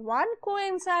and 1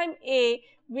 coenzyme A,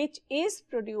 which is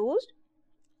produced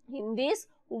in this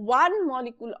one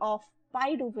molecule of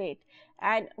pyruvate,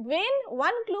 and when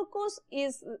one glucose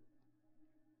is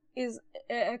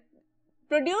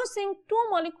producing 2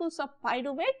 molecules of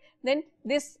pyruvate, then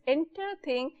this entire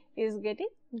thing is getting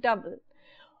double.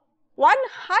 One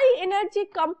high energy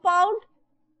compound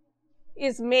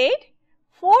is made,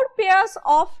 4 pairs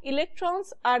of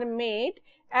electrons are made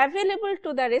available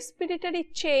to the respiratory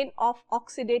chain of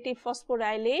oxidative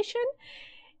phosphorylation.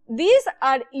 These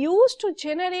are used to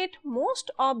generate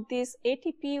most of these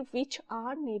ATP which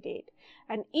are needed.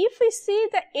 And if we see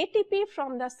the ATP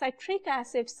from the citric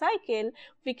acid cycle,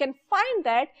 we can find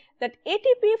that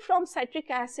ATP from citric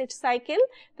acid cycle,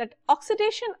 that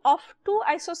oxidation of 2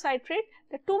 isocitrate,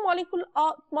 the 2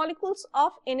 molecules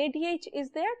of NADH is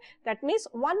there. That means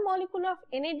 1 molecule of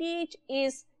NADH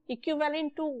is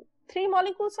equivalent to 3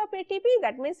 molecules of ATP.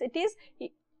 That means it is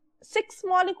 6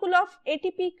 molecule of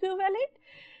ATP equivalent.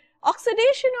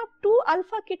 Oxidation of 2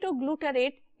 alpha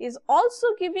ketoglutarate is also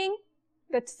giving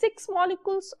that 6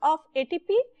 molecules of ATP.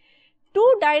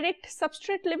 2 direct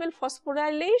substrate level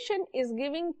phosphorylation is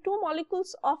giving 2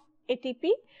 molecules of ATP.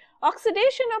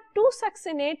 Oxidation of 2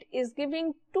 succinate is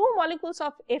giving 2 molecules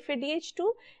of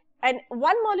FADH2, and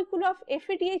 1 molecule of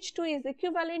FADH2 is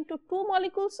equivalent to 2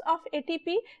 molecules of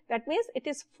ATP. That means it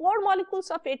is 4 molecules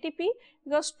of ATP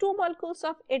because 2 molecules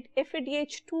of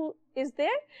FADH2 is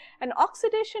there, and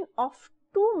oxidation of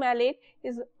 2 malate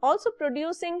is also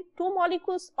producing 2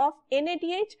 molecules of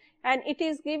NADH, and it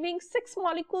is giving 6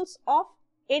 molecules of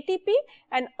ATP,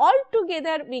 and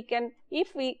altogether we can,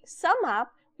 if we sum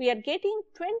up, we are getting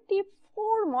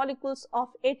 24 molecules of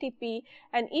ATP,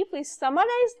 and if we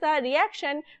summarize the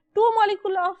reaction, 2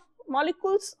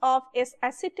 molecules of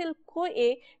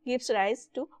acetyl-CoA gives rise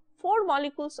to 4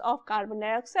 molecules of carbon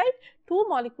dioxide, 2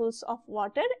 molecules of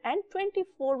water, and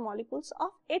 24 molecules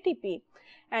of ATP.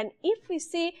 And if we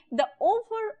see the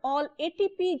overall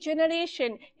ATP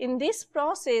generation in this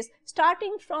process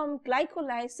starting from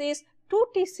glycolysis to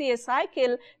TCA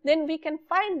cycle, then we can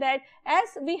find that,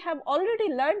 as we have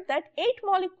already learned, that 8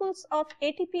 molecules of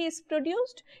ATP is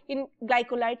produced in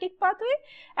glycolytic pathway,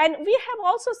 and we have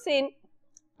also seen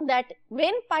that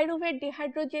when pyruvate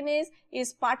dehydrogenase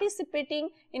is participating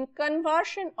in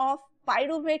conversion of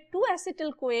pyruvate to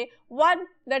acetyl-CoA, one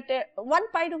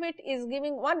pyruvate is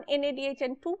giving 1 NADH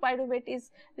and 2 pyruvate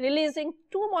is releasing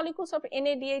 2 molecules of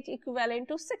NADH equivalent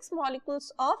to 6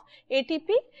 molecules of ATP.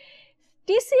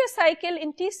 TCA cycle,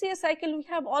 in TCA cycle we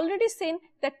have already seen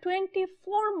that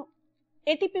 24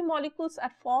 ATP molecules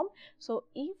are formed. So,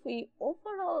 if we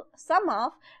overall sum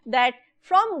up that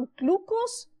from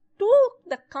glucose to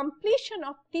the completion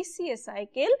of TCA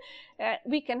cycle,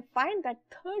 we can find that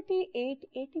 38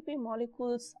 ATP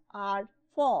molecules are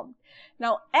formed.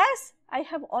 Now, as I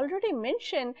have already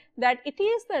mentioned that it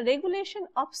is the regulation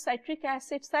of citric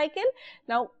acid cycle.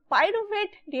 Now,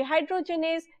 pyruvate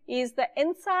dehydrogenase is the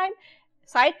enzyme,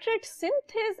 citrate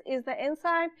synthase is the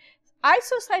enzyme,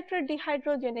 isocitrate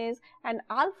dehydrogenase and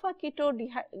alpha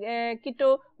ketoglutarate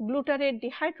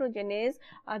dehydrogenase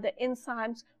are the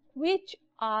enzymes which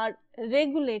are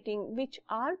regulating, which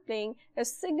are playing a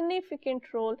significant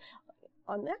role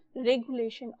on the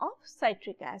regulation of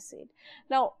citric acid.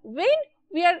 Now, when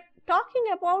we are talking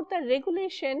about the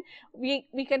regulation, we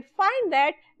can find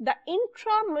that the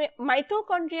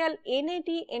intramitochondrial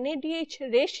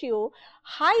NAD-NADH ratio,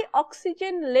 high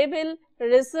oxygen level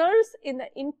results in the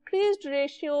increased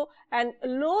ratio and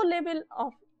low level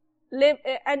of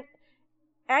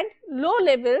and low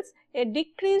levels, a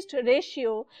decreased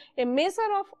ratio, a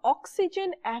measure of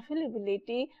oxygen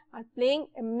availability are playing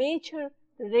a major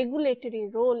regulatory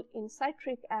role in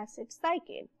citric acid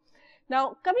cycle.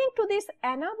 Now, coming to this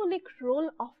anabolic role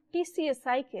of TCA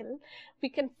cycle, we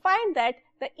can find that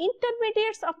the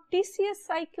intermediates of TCA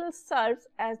cycle serves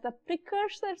as the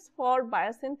precursors for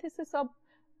biosynthesis of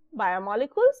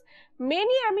biomolecules.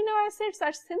 Many amino acids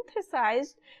are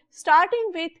synthesized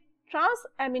starting with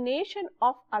transamination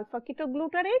of alpha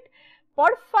ketoglutarate.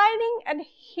 Porphyrin and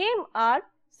heme are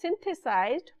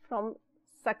synthesized from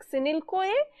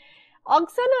succinyl-CoA.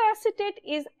 Oxaloacetate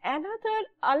is another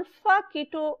alpha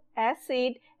keto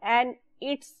acid and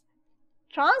its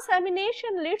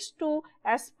transamination leads to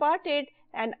aspartate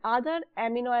and other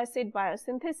amino acid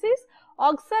biosynthesis.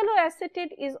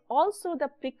 Oxaloacetate is also the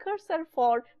precursor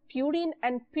for purine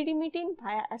and pyrimidine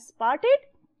via aspartate,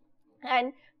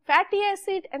 and fatty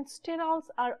acid and sterols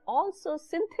are also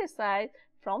synthesized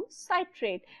from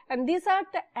citrate, and these are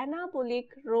the anabolic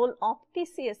role of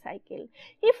TCA cycle.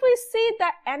 If we see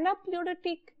the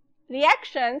anapleuritic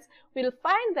reactions, we will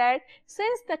find that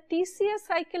since the TCA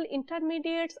cycle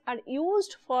intermediates are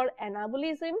used for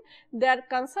anabolism, their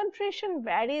concentration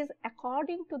varies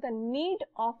according to the need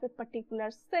of a particular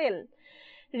cell.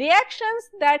 Reactions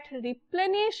that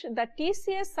replenish the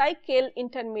TCA cycle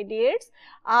intermediates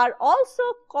are also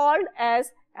called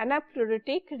as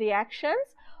anapleuritic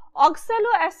reactions.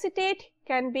 Oxaloacetate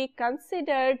can be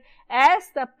considered as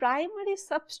the primary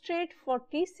substrate for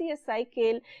TCA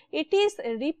cycle. It is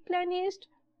replenished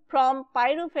from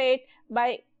pyruvate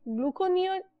by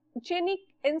gluconeogenic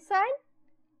enzyme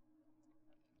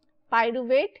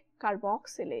pyruvate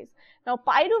carboxylase. Now,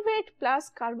 pyruvate plus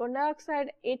carbon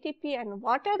dioxide, ATP and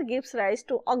water gives rise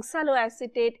to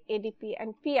oxaloacetate, ADP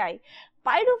and PI.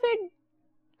 Pyruvate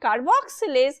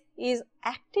carboxylase is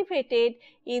activated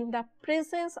in the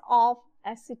presence of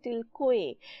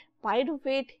acetyl-CoA.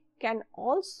 Pyruvate can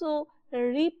also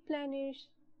replenish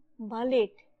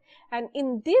malate, and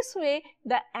in this way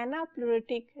the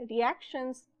anapleuritic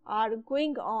reactions are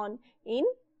going on in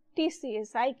TCA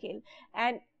cycle.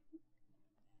 And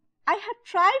I have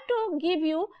tried to give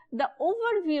you the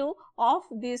overview of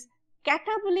this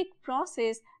catabolic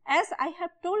process, as I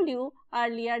have told you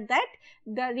earlier that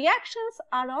the reactions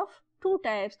are of two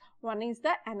types. One is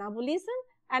the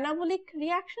anabolic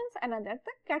reactions, another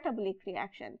the catabolic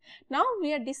reaction. Now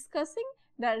we are discussing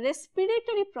the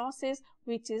respiratory process,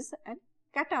 which is a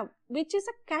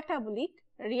catabolic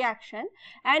reaction,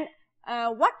 and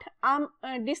what I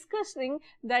am discussing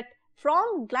that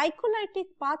from glycolytic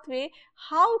pathway,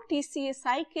 how TCA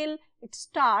cycle it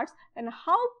starts and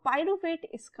how pyruvate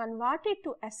is converted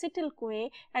to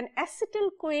acetyl-CoA, and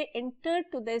acetyl-CoA entered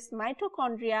to this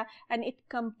mitochondria and it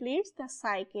completes the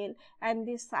cycle, and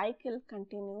this cycle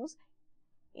continues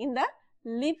in the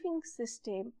living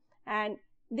system, and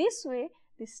this way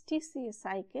this TCA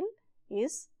cycle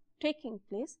is taking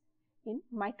place in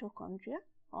mitochondria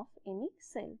of any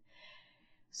cell.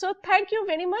 So, thank you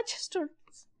very much,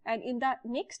 students, and in the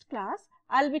next class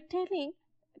I will be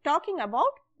talking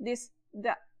about this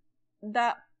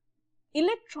the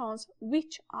electrons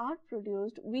which are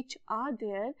produced, which are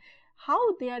there,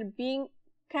 how they are being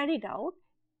carried out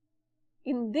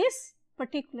in this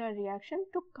particular reaction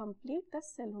to complete the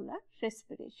cellular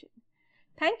respiration.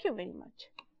 Thank you very much.